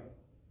it's right.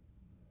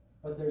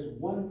 But there's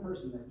one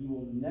person that you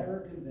will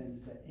never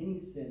convince that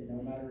any sin,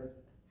 no matter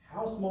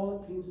how small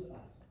it seems to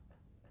us,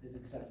 is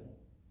acceptable.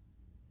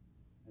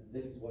 And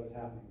this is what is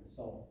happening with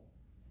Saul.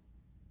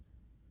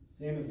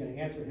 Samuel's going to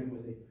answer him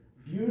with a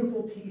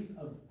beautiful piece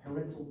of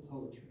parental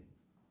poetry.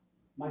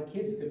 My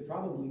kids could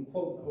probably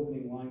quote the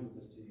opening lines of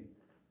this to you.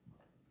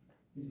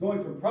 He's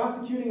going from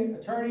prosecuting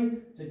attorney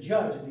to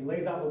judge as he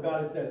lays out what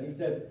God says. He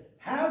says,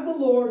 has the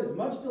Lord as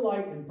much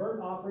delight in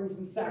burnt offerings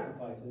and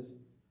sacrifices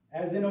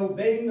as in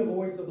obeying the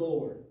voice of the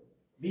Lord?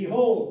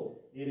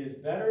 Behold, it is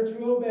better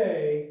to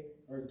obey,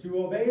 or to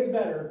obey is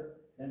better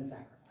than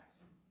sacrifice.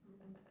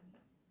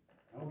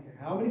 I don't care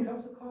how many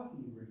cups of coffee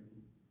you bring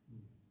me,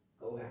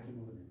 go vacuum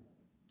the living room.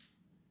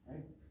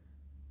 Right?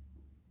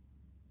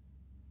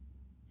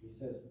 He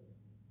says,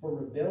 for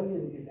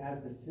rebellion is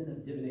as the sin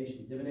of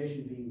divination.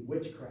 Divination being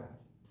witchcraft.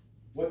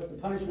 What's the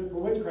punishment for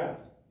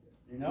witchcraft?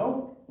 You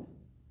know?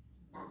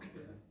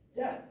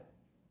 Death.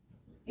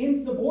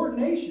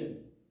 Insubordination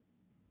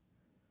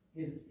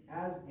is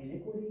as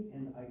iniquity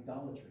and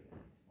idolatry.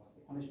 What's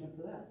the punishment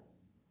for that?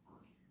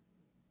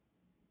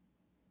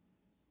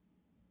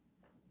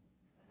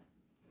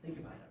 Think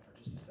about that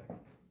for just a second.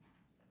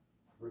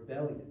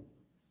 Rebellion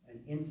and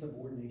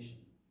insubordination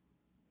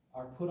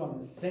are put on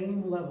the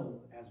same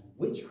level as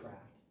witchcraft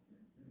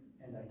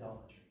and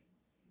idolatry.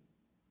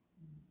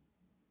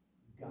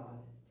 God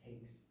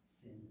takes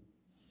sin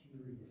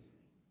seriously.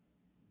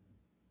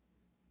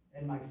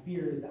 And my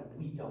fear is that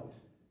we don't.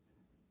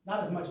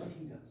 Not as much as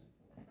he does.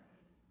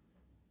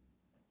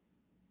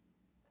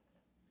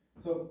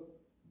 So,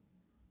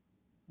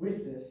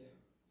 with this,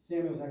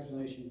 Samuel's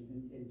explanation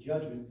and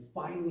judgment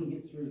finally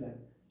get through that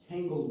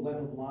tangled web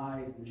of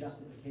lies and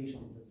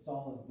justifications that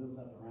Saul has built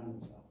up around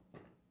himself.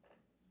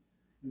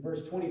 In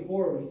verse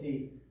 24, we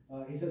see,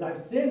 he says, I've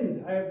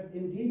sinned. I have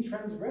indeed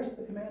transgressed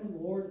the command of the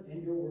Lord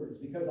and your words,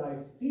 because I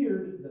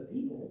feared the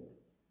people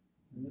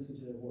and listened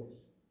to their voice.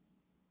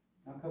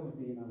 Now come with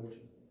me and I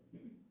worship the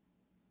Lord.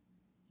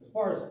 As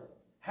far as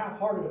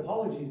half-hearted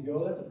apologies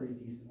go, that's a pretty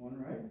decent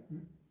one,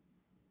 right?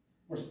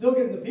 We're still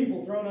getting the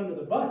people thrown under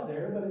the bus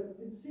there, but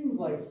it seems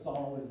like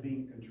Saul is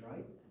being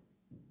contrite.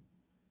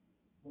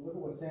 Well, look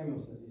at what Samuel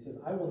says. He says,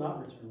 I will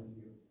not return with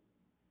you,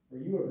 for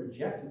you have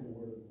rejected the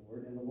word of the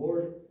Lord, and the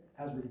Lord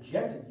has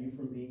rejected you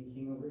from being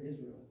king over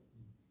Israel.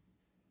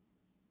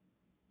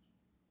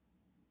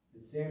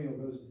 And Samuel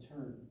goes to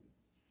turn,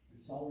 and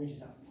Saul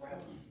reaches out and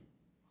grabs his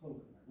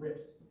cloak and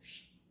rips.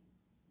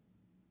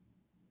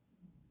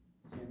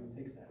 Samuel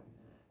takes that and he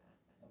says,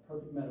 it's a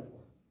perfect metaphor.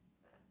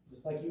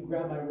 Just like you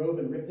grabbed my robe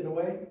and ripped it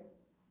away,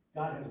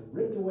 God has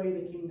ripped away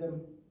the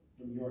kingdom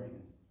from your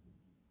hand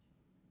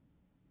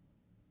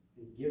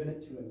and given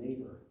it to a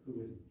neighbor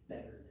who is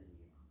better than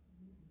you.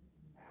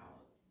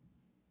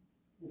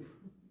 Wow. Oof.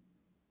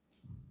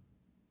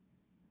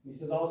 He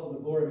says also, the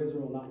glory of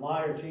Israel will not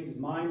lie or change his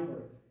mind,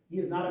 for he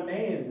is not a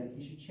man that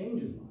he should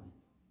change his mind.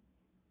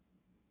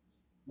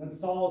 Then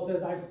Saul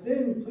says, I've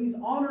sinned. Please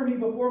honor me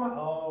before my...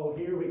 Oh,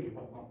 here we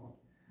go.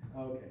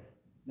 Okay.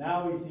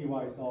 Now we see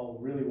why Saul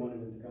really wanted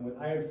him to come with.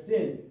 I have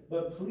sinned,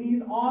 but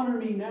please honor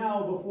me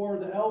now before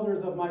the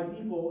elders of my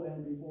people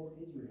and before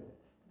Israel.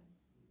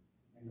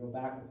 And go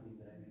back with me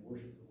that I may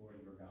worship the Lord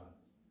your God.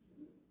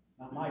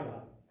 Not my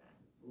God,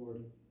 the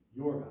Lord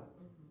your God.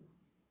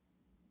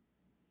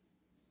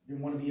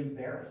 Didn't want to be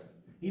embarrassed.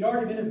 He'd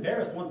already been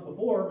embarrassed once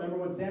before. Remember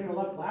when Samuel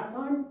left last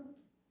time?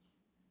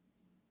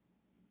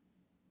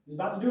 He's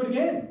about to do it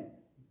again.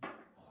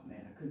 Oh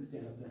man, I couldn't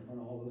stand up there in front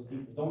of all those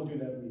people. Don't do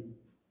that to me.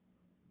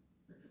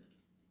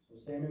 So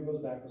Samuel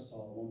goes back with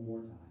Saul one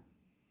more time.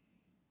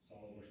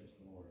 Saul worships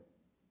the Lord.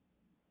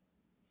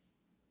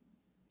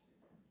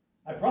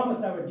 I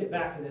promised I would get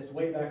back to this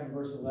way back in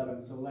verse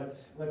 11, so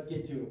let's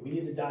get to it. We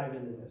need to dive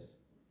into this.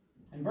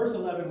 In verse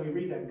 11, we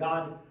read that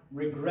God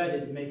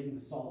regretted making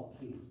Saul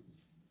king.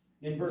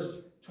 In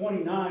verse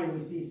 29, we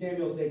see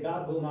Samuel say,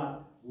 God will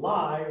not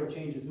lie or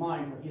change his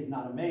mind, for he is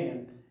not a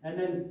man. And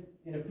then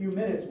in a few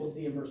minutes, we'll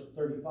see in verse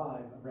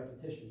 35, a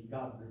repetition,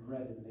 God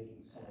regretted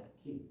making Saul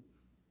king,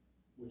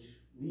 which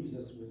leaves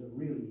us with a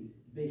really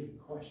big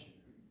question.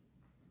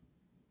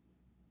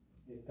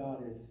 If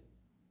God is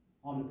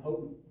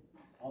omnipotent,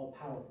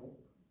 all-powerful,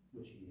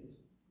 which he is,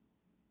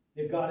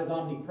 if God is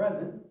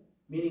omnipresent,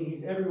 meaning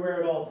he's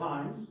everywhere at all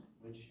times,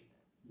 which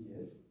he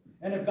is,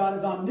 and if God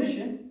is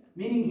omniscient,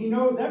 meaning he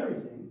knows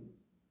everything,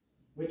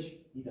 which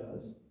he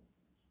does,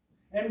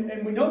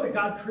 and we know that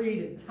God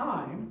created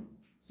time,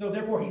 so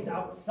therefore he's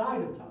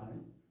outside of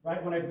time,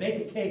 right? When I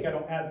bake a cake, I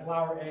don't add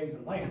flour, eggs,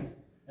 and lamps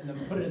and then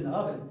put it in the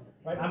oven,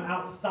 right? I'm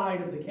outside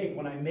of the cake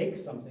when I make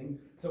something,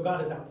 so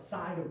God is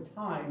outside of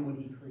time when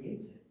he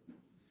creates it,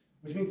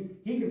 which means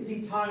he can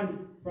see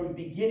time from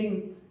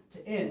beginning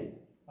to end,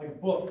 like a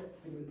book.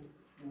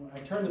 I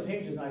turn the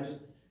pages and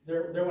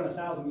there went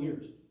 1,000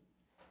 years.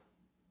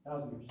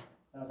 1,000 years.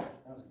 1,000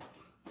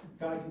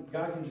 years.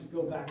 God can just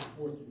go back and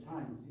forth through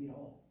time and see it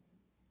all.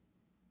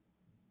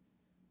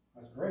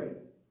 That's great.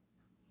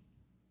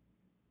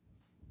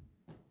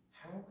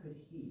 How could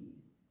he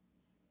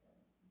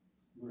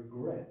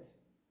regret?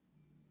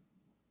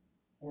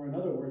 Or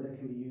another word that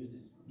can be used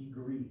is be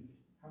grieved.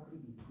 How could he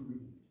be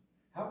grieved?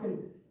 How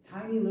can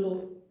tiny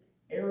little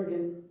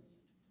arrogant,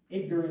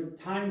 ignorant,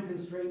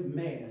 time-constrained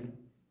man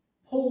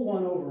pull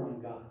one over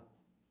on God?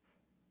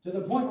 To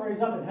the point where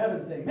he's up in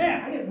heaven saying,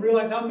 man, I didn't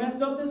realize how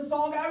messed up this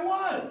Saul guy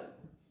was.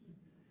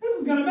 This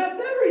is going to mess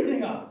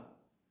everything up.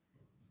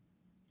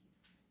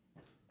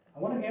 I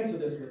want to answer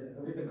this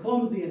with a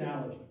clumsy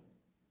analogy.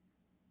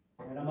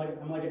 Right? I'm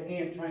like an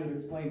ant trying to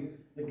explain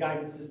the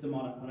guidance system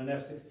on an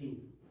F-16.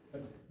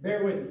 But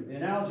bear with me. The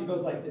analogy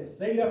goes like this.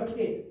 Say you have a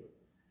kid.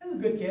 He's a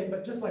good kid,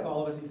 but just like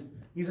all of us,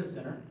 he's a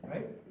sinner,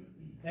 right?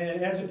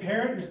 And as a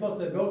parent, you're supposed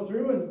to go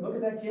through and look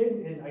at that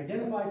kid and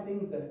identify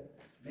things that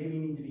maybe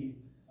need to be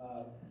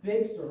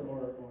fixed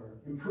or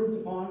improved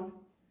upon.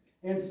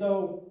 And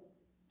so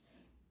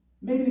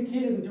maybe the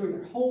kid isn't doing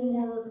their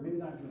homework, or maybe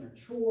not doing their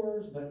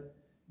chores, but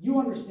you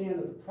understand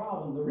that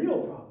the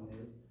real problem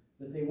is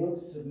that they won't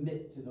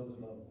submit to those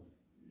above them.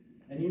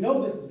 And you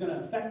know this is going to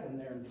affect them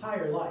their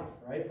entire life,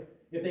 right?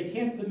 If they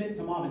can't submit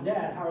to mom and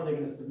dad, how are they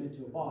going to submit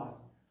to a boss?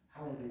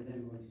 How are they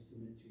then going to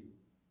submit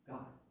to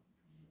God?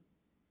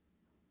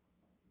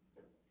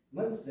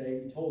 Let's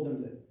say you told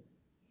them to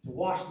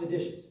wash the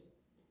dishes.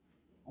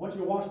 I want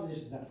you to wash the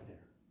dishes after dinner.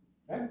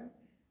 Okay?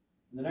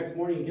 And the next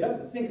morning you get up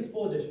and the sink is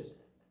full of dishes.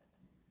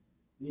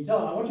 And you tell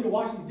them, I want you to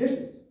wash these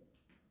dishes.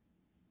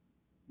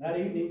 That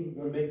evening you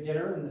go to make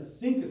dinner and the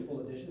sink is full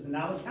of dishes and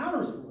now the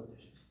counter is full of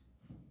dishes.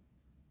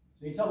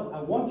 So you tell them,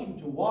 I want you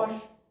to wash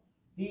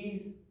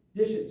these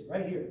dishes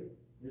right here.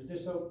 There's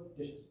dish soap,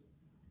 dishes.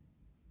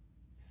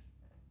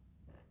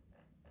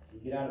 You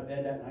get out of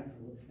bed that night for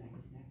a little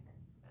snacky snack.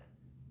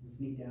 You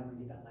sneak down and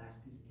get that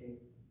last piece of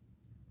cake.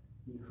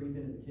 You creep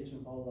into the kitchen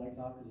with all the lights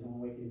off because you don't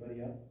want to wake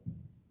anybody up.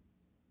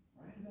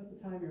 Right about the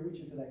time you're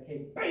reaching for that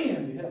cake,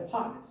 bam! You hit a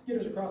pot and it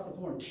skitters across the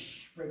floor and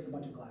breaks a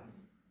bunch of glass.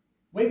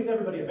 Wakes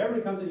everybody up.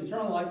 Everybody comes in, you turn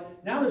on the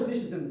light. Now there's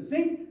dishes in the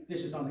sink,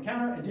 dishes on the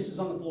counter, and dishes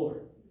on the floor.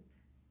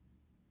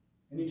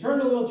 And you turn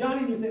to little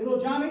Johnny and you say,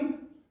 little Johnny,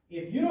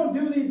 if you don't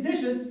do these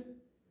dishes,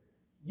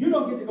 you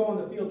don't get to go on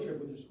the field trip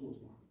with your school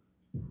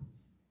tomorrow.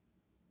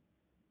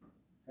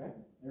 Okay?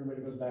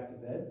 Everybody goes back to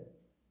bed.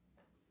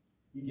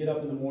 You get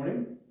up in the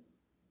morning,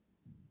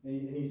 and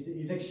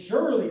you think,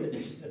 surely the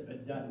dishes have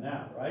been done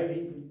now,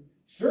 right?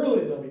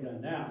 Surely they'll be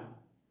done now.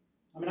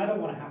 I mean, I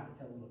don't want to have to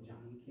tell little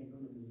Johnny he can't go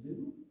to the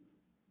zoo,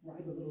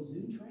 ride the little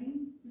zoo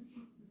train,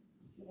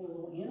 see all the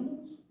little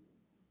animals.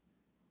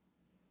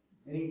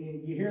 And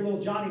you hear little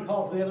Johnny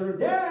call from the other room,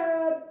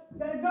 Dad, we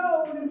gotta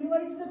go, we're gonna be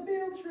late to the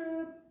field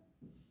trip.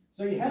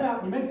 So you head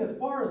out, you make it as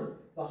far as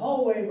the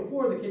hallway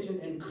before the kitchen,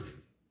 and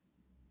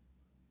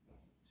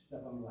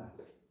step on glass.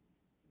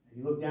 And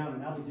you look down,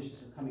 and now the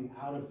dishes are coming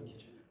out of the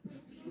kitchen.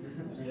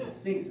 They're in the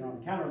sink, they're on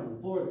the counter, on the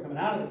floor, they're coming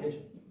out of the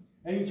kitchen.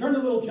 And you turn to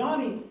little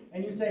Johnny,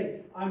 and you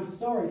say, I'm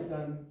sorry,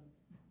 son,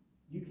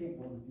 you can't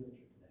go on the field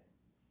trip today.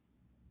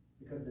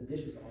 Because the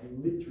dishes are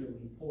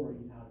literally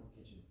pouring out of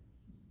the kitchen.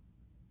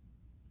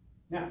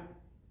 Now,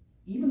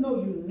 even though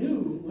you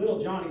knew little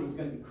Johnny was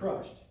going to be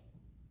crushed,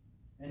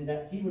 and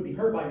that he would be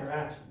hurt by your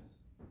actions,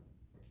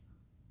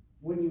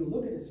 when you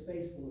look at his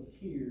face full of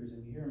tears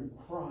and you hear him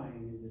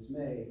crying in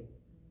dismay,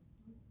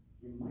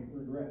 you might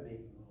regret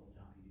making little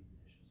Johnny do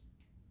the dishes.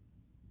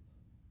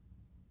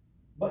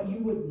 But you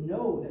would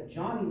know that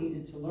Johnny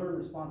needed to learn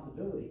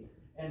responsibility,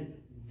 and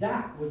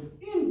that was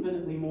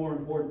infinitely more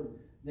important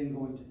than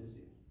going to the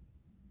zoo.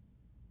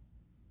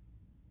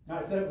 Now,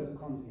 I said it was a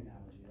clumsy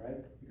analogy,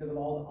 right? Because of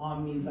all the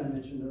omnis I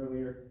mentioned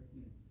earlier.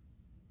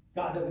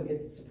 God doesn't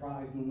get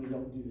surprised when we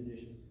don't do the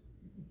dishes.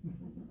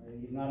 Right?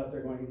 He's not up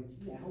there going,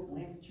 gee, I hope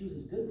Lance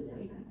chooses good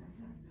today.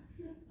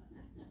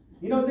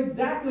 He knows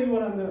exactly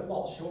when I'm going to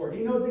fall short.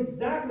 He knows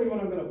exactly when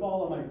I'm going to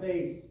fall on my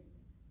face.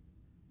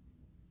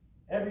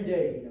 Every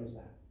day he knows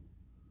that.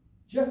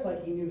 Just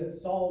like he knew that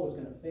Saul was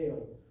going to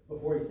fail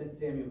before he sent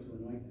Samuel to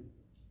anoint him.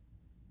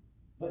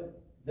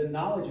 But the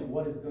knowledge of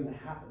what is going to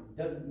happen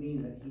doesn't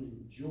mean that he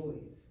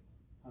enjoys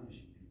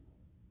punishing people.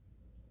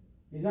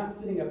 He's not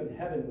sitting up in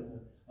heaven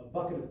with a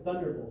bucket of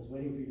thunderbolts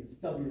waiting for you to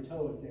stub your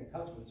toe and say a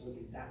cuss word so he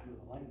can zap you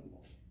with a lightning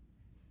bolt.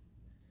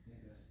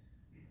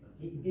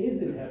 He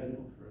is in heaven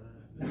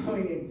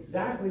knowing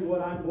exactly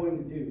what I'm going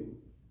to do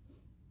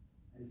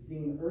and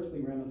seeing the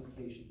earthly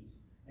ramifications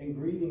and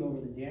grieving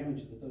over the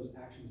damage that those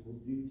actions will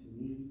do to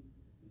me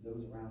and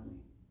those around me.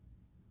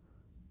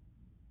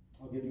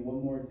 I'll give you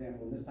one more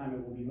example, and this time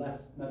it will be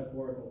less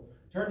metaphorical.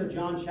 Turn to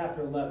John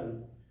chapter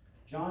 11.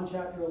 John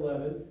chapter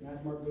 11,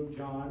 Matthew, Mark, Luke,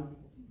 John.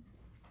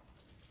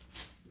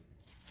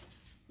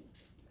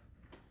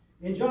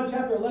 In John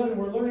chapter 11,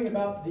 we're learning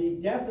about the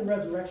death and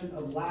resurrection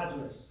of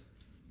Lazarus.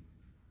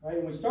 Right?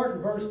 And we start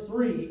in verse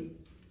 3,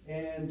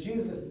 and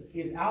Jesus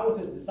is out with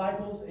his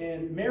disciples,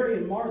 and Mary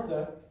and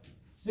Martha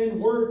send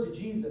word to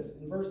Jesus.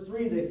 In verse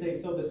 3, they say,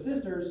 so the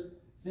sisters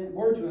sent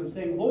word to him,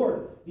 saying,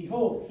 Lord,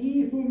 behold,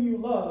 he whom you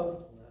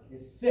love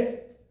is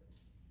sick.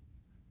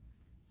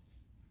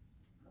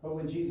 But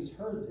when Jesus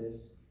heard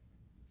this,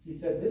 he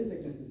said, this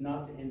sickness is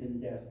not to end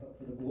in death, but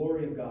for the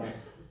glory of God,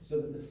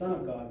 so that the Son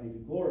of God may be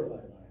glorified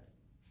by it.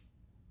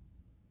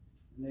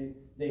 And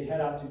they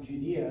head out to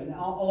Judea. And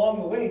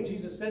along the way,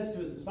 Jesus says to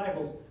his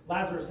disciples,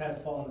 Lazarus has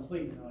fallen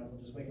asleep. And they're like, well,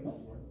 just wake him up,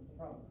 Lord. What's the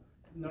problem?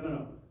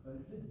 No.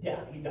 It's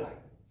death. He died.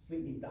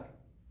 Sleep means die.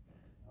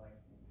 They're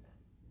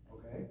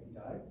like, okay, he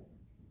died.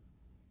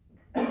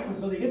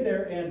 So they get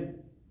there,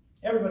 and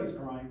everybody's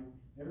crying.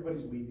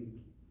 Everybody's weeping.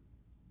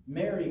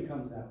 Mary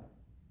comes out,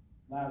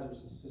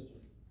 Lazarus' sister,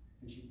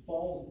 and she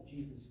falls at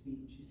Jesus' feet.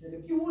 And she said,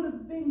 if you would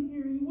have been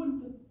here, you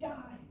wouldn't have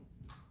died.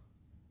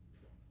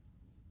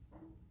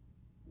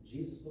 And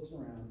Jesus looks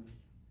around,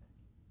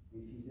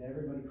 and he sees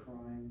everybody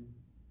crying,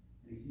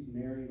 and he sees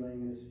Mary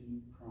laying at his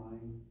feet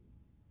crying.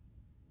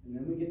 And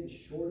then we get the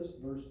shortest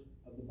verse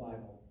of the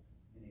Bible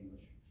in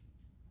English.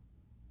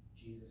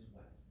 Jesus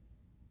wept.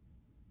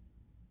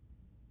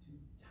 2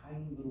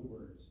 tiny little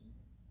words.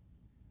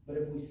 But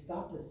if we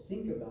stop to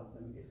think about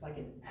them, it's like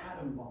an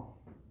atom bomb.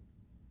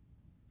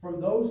 From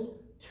those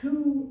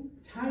 2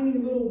 tiny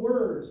little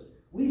words,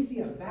 we see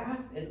a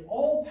vast and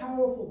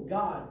all-powerful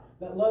God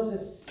that loves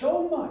us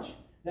so much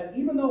that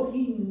even though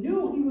he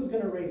knew he was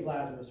going to raise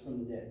Lazarus from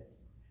the dead,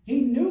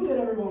 he knew that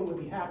everyone would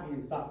be happy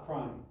and stop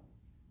crying,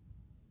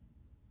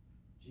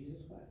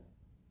 Jesus wept.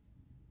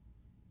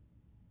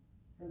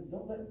 Friends,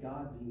 don't let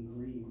God being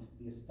grieved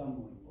be a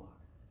stumbling block.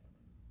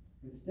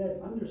 Instead,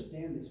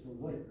 understand this for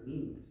what it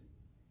means.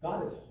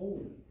 God is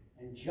holy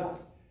and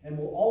just and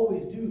will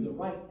always do the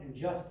right and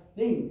just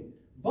thing.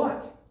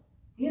 But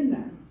in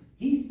that,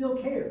 he still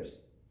cares.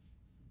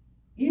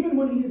 Even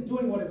when he is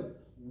doing what is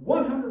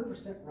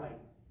 100% right,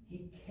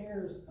 he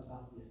cares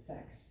about the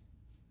effects.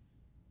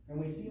 And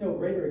we see no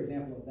greater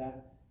example of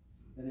that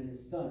than in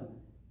his Son,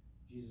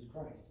 Jesus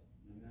Christ,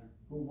 Amen.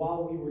 who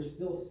while we were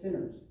still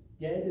sinners,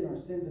 dead in our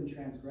sins and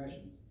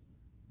transgressions,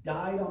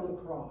 died on the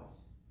cross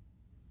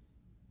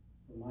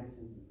for my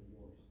sins and for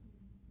yours.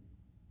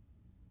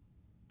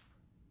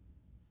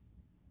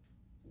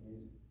 It's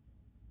amazing.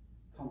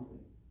 It's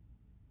comforting.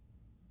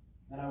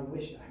 And I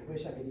wish I could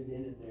just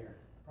end it there.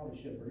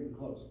 Probably should. We're getting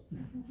close.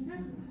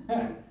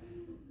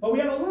 But we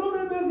have a little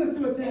bit of business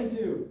to attend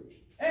to.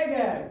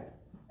 Agag.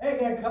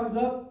 Agag comes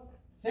up.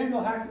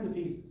 Samuel hacks him to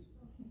pieces.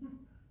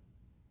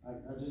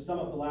 I'll just sum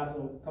up the last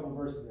little couple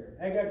verses there.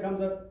 Agag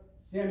comes up.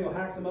 Samuel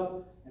hacks him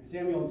up. And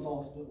Samuel and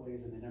Saul split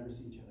ways and they never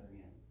see each other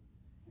again.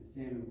 And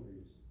Samuel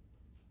grieves.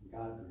 And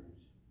God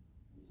grieves.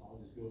 And Saul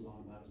just goes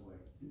on about his way.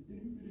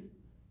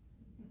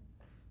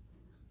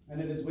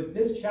 And it is with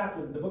this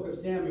chapter that the book of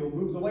Samuel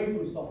moves away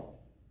from Saul.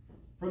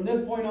 From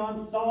this point on,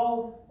 1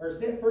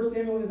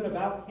 Samuel isn't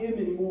about him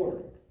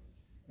anymore.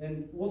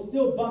 And we'll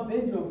still bump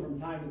into him from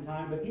time to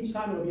time, but each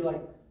time it'll be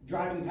like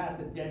driving past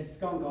a dead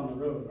skunk on the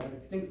road, right?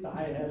 It stinks to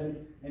high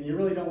heaven, and you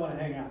really don't want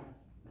to hang out.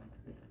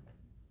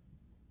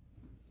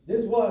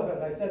 This was,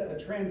 as I said, a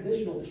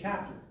transitional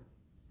chapter.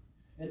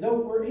 And though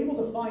we're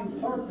able to find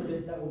parts of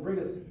it that will bring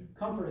us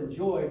comfort and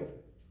joy,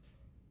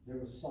 there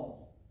was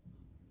Saul.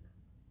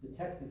 The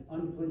text is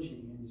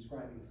unflinching in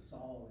describing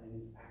Saul and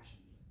his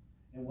actions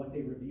and what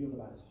they revealed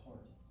about his heart.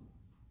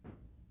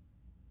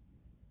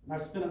 And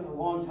I've spent a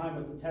long time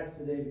with the text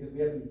today because we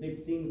had some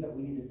big things that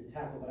we needed to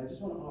tackle, but I just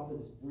want to offer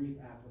this brief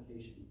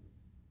application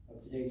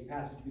of today's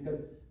passage because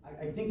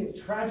I think as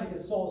tragic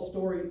as Saul's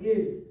story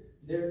is,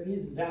 there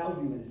is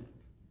value in it.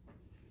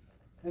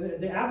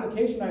 And the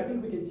application I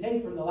think we can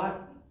take from the last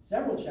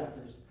several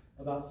chapters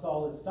about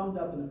Saul is summed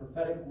up in the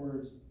prophetic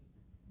words of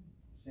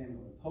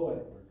Samuel, the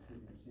poetic words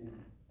of Samuel.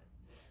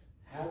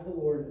 Has the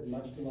Lord as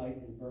much delight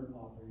in burnt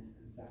offerings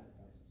and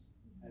sacrifices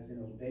as in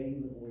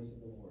obeying the voice of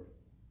the Lord?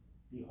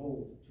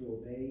 Behold, to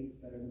obey is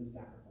better than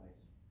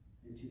sacrifice,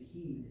 and to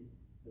heed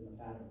than the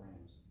fat of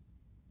rams.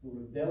 For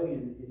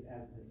rebellion is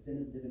as the sin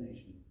of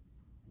divination,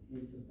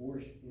 and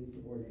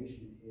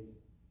insubordination is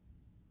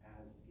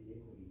as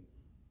iniquity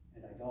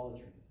and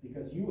idolatry.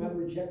 Because you have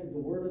rejected the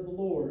word of the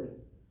Lord,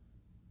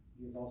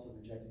 he has also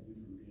rejected you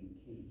from being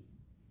king.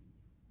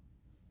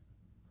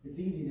 It's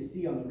easy to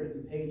see on the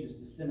written pages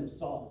the sin of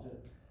Saul,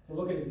 to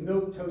look at his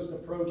milquetoast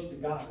approach to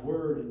God's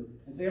word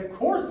and say, of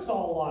course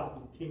Saul lost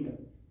his kingdom.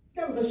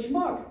 This guy was a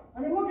schmuck.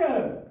 I mean, look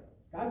at him.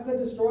 God said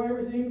destroy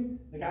everything.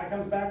 The guy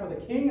comes back with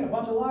a king and a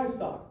bunch of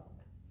livestock.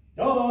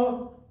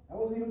 Duh. That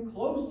wasn't even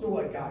close to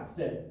what God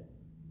said.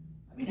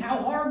 I mean, how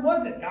hard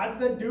was it? God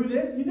said do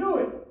this, you do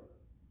it.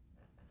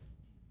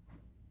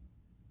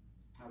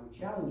 I would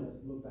challenge us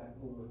to look back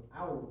over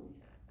our week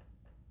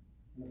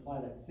and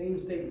apply that same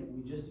statement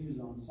we just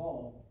used on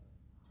Saul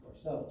to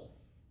ourselves.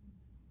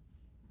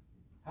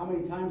 How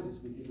many times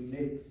this week have we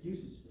made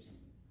excuses for something?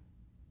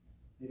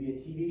 Maybe a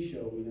TV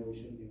show we know we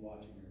shouldn't be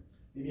watching, or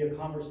maybe a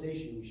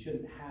conversation we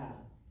shouldn't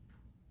have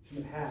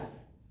had,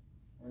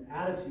 or an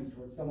attitude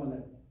towards someone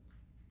that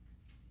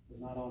does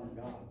not honor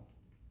God.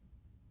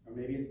 Or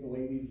maybe it's the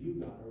way we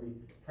view God. Are we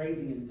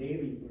praising Him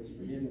daily for His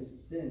forgiveness of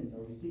sins?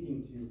 Are we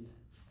seeking to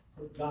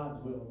put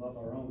God's will above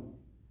our own?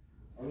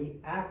 Are we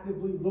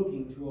actively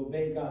looking to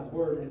obey God's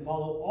word and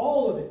follow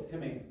all of its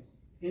commands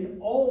in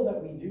all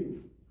that we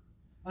do?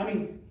 I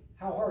mean,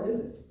 how hard is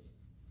it?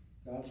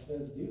 God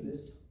says, do this.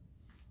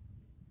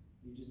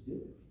 You just do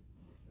it.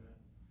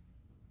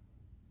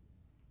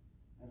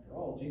 After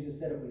all, Jesus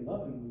said if we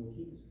love Him, we will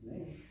keep His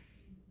commands.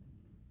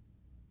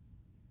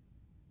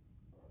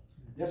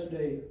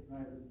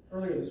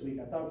 Earlier this week,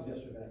 I thought it was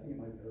yesterday, but I think it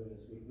might be earlier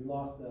this week, we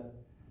lost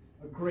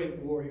a great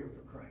warrior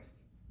for Christ.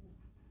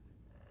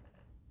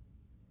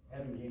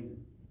 Evan Gaiman.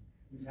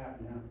 He's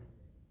happy now.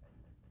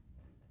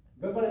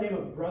 He goes by the name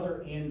of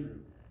Brother Andrew.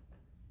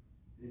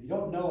 And if you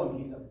don't know him,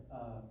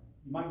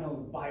 you might know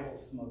the Bible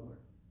smuggler.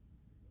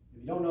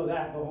 If you don't know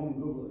that, go home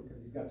and Google it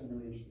because he's got some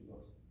really interesting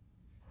books.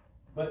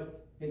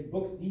 But his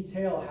books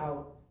detail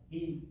how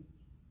he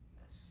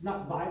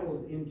snuck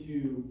Bibles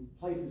into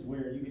places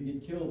where you could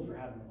get killed for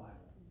having a Bible.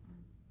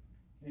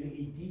 And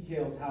he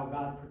details how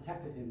God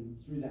protected him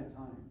through that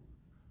time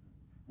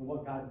and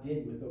what God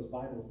did with those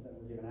Bibles that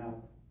were given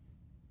out.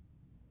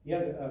 He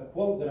has a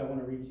quote that I want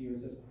to read to you. It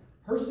says,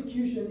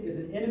 persecution is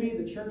an enemy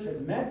the church has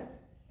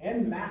met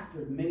and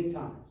mastered many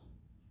times.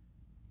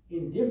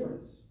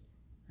 Indifference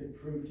could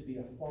prove to be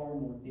a far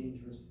more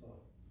dangerous foe.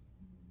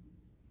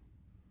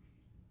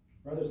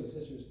 Brothers and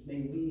sisters,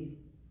 may we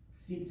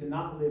seek to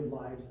not live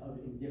lives of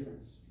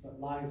indifference, but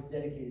lives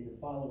dedicated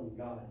to following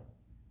God.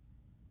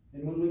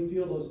 And when we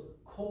feel those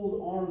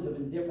cold arms of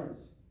indifference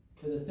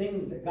to the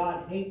things that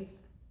God hates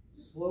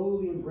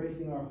slowly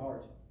embracing our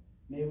heart,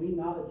 may we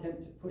not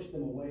attempt to push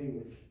them away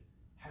with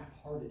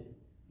half-hearted,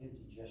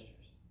 empty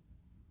gestures.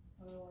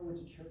 Oh, I went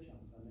to church on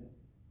Sunday.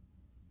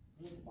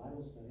 I went to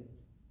Bible study.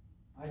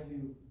 I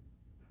do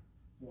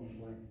fill in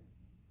the blank.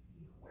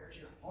 Where's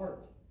your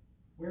heart?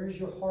 Where is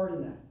your heart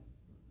in that?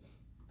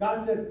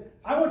 God says,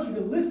 I want you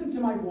to listen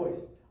to my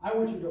voice. I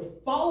want you to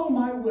follow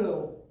my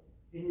will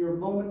in your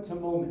moment to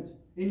moment.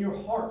 in your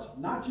heart,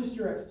 not just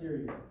your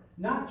exterior,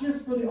 not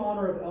just for the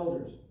honor of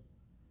elders.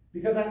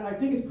 Because I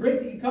think it's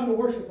great that you come to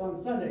worship on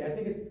Sunday. I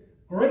think it's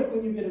great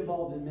when you get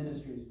involved in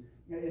ministries,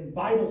 in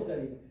Bible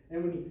studies,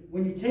 and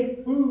when you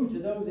take food to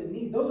those in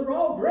need. Those are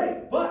all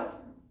great,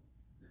 but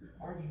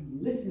are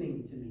you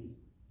listening to me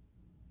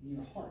in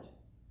your heart?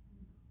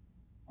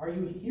 Are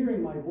you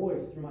hearing my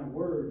voice through my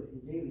word in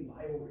daily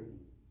Bible reading?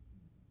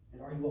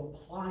 And are you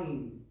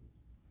applying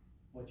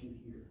what you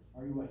hear?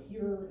 Are you a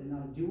hearer and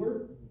not a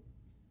doer?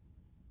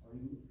 Are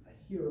you a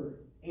hearer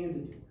and a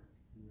doer?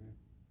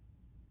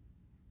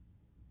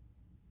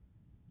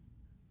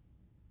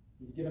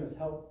 He's given us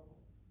help.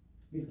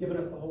 He's given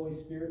us the Holy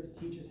Spirit to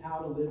teach us how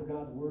to live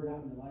God's word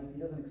out in life. He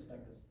doesn't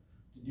expect us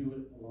to do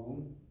it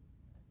alone.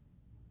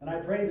 And I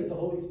pray that the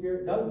Holy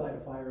Spirit does light a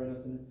fire in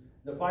us, and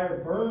the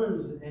fire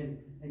burns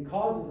and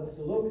causes us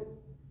to look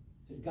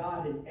to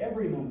God in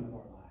every moment of our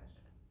lives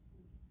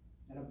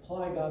and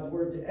apply God's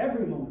word to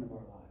every moment of our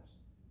lives.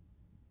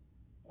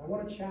 But I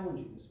want to challenge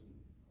you this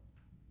week.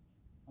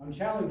 I'm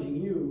challenging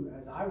you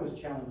as I was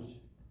challenged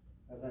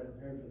as I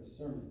prepared for the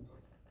sermon.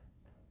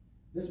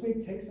 This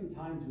week, take some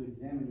time to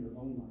examine your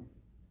own life.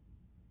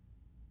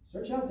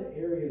 Search out the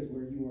areas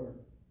where you are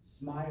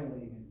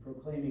smiling and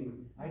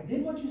proclaiming, I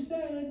did what you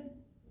said,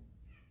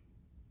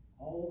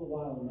 all the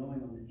while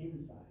knowing on the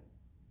inside,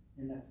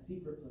 in that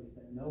secret place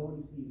that no one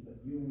sees but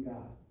you and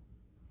God,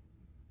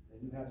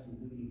 that you have some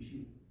bleeding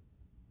sheep.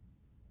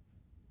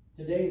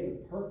 Today is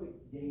the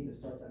perfect day to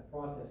start that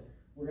process.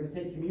 We're going to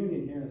take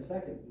communion here in a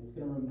second, and it's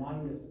going to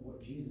remind us of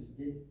what Jesus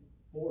did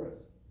for us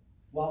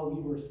while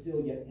we were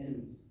still yet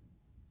enemies.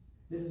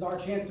 This is our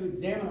chance to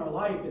examine our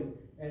life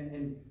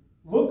and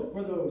look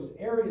for those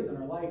areas in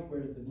our life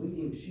where the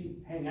bleeding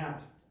sheep hang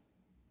out.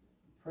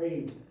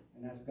 Pray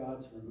and ask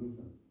God to remove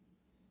them.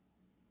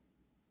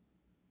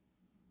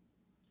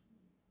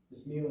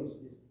 This meal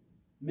is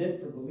meant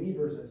for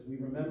believers as we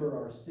remember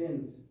our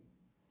sins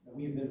that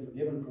we have been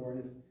forgiven for.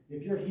 And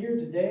if you're here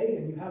today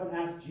and you haven't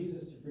asked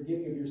Jesus to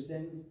forgive you of your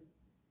sins,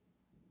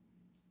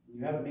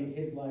 you haven't made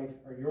his life,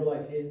 or your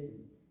life his,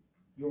 and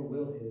your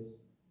will his,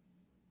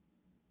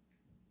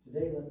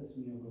 today let this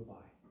meal go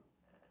by.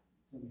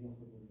 It's a meal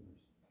for believers.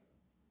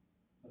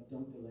 But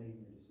don't delay in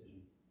your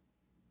decision.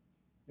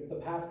 If the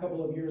past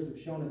couple of years have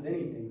shown us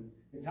anything,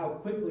 it's how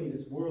quickly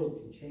this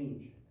world can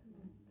change.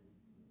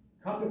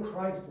 Come to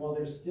Christ while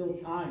there's still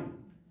time.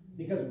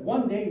 Because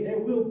one day there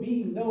will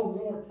be no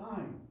more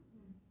time.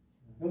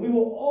 And we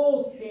will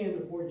all stand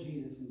before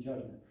Jesus in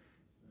judgment.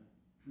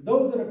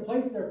 Those that have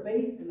placed their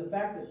faith in the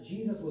fact that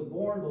Jesus was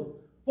born both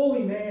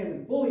fully man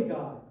and fully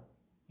God.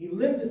 He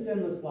lived a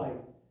sinless life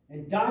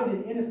and died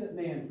an innocent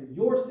man for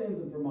your sins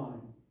and for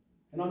mine.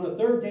 And on the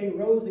third day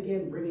rose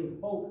again, bringing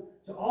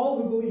hope to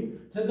all who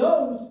believe. To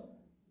those,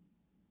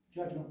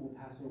 judgment will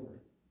pass over.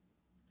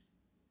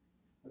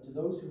 But to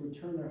those who would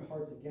turn their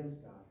hearts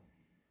against God,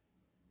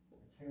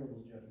 a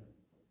terrible judgment,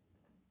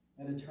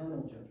 an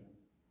eternal judgment,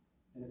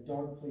 in a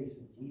dark place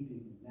of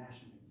weeping and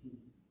gnashing of teeth.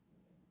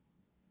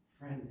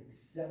 Friend,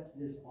 accept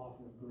this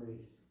offer of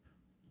grace.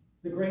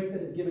 The grace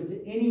that is given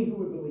to any who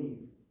would believe.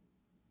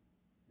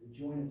 And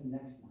join us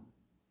next month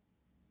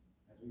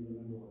as we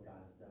remember what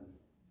God has done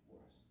for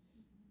us.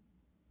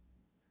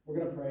 We're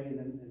going to pray, and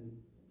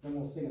then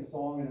we'll sing a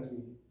song. And as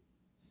we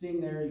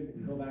sing there, you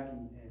can go back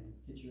and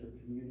get your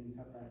communion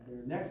cup back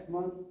there. Next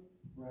month,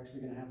 we're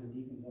actually going to have the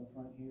deacons up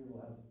front here.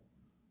 We'll have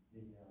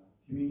the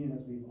communion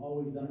as we've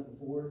always done it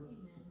before.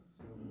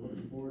 So we're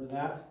looking forward to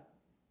that.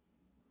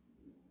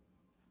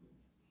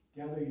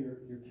 Gather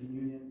your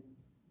communion.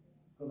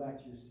 Go back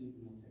to your seat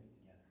and we'll take it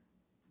together.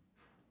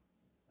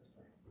 Let's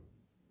pray.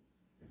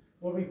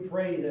 Lord, we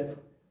pray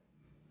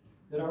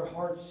that our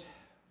hearts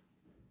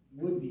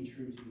would be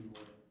true to you,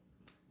 Lord.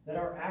 That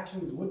our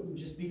actions wouldn't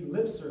just be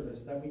lip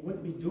service. That we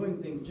wouldn't be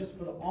doing things just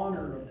for the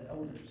honor of the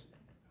elders.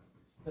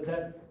 But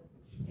that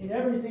in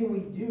everything we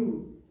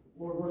do,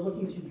 Lord, we're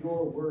looking to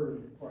your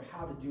word for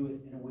how to do it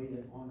in a way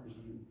that honors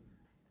you.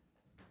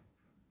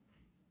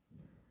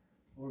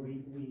 Lord,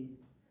 we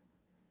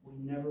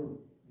never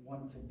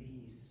want to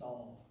be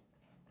Saul,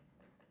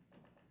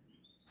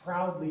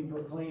 proudly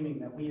proclaiming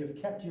that we have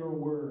kept your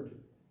word,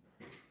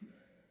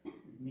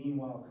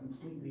 meanwhile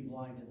completely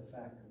blind to the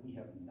fact that we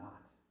have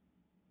not.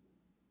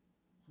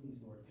 Please,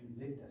 Lord,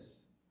 convict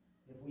us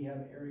if we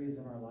have areas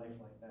in our life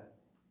like that.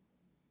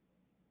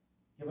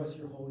 Give us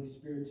your Holy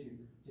Spirit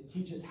to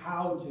teach us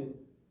how to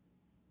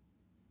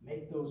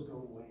make those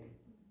go away.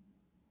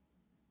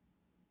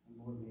 And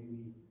Lord, may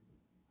we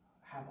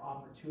have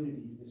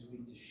opportunities this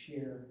week to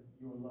share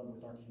your love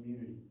with our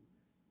community.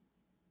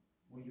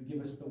 Will you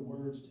give us the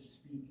words to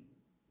speak,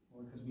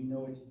 Lord, because we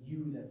know it's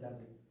you that does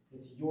it.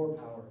 It's your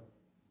power.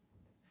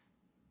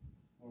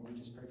 Lord, we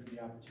just pray for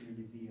the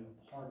opportunity to be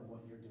a part of what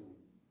you're doing.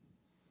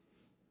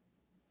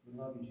 We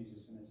love you,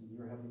 Jesus, and it's in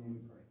your heavenly name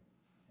we pray.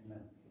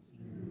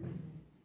 Amen.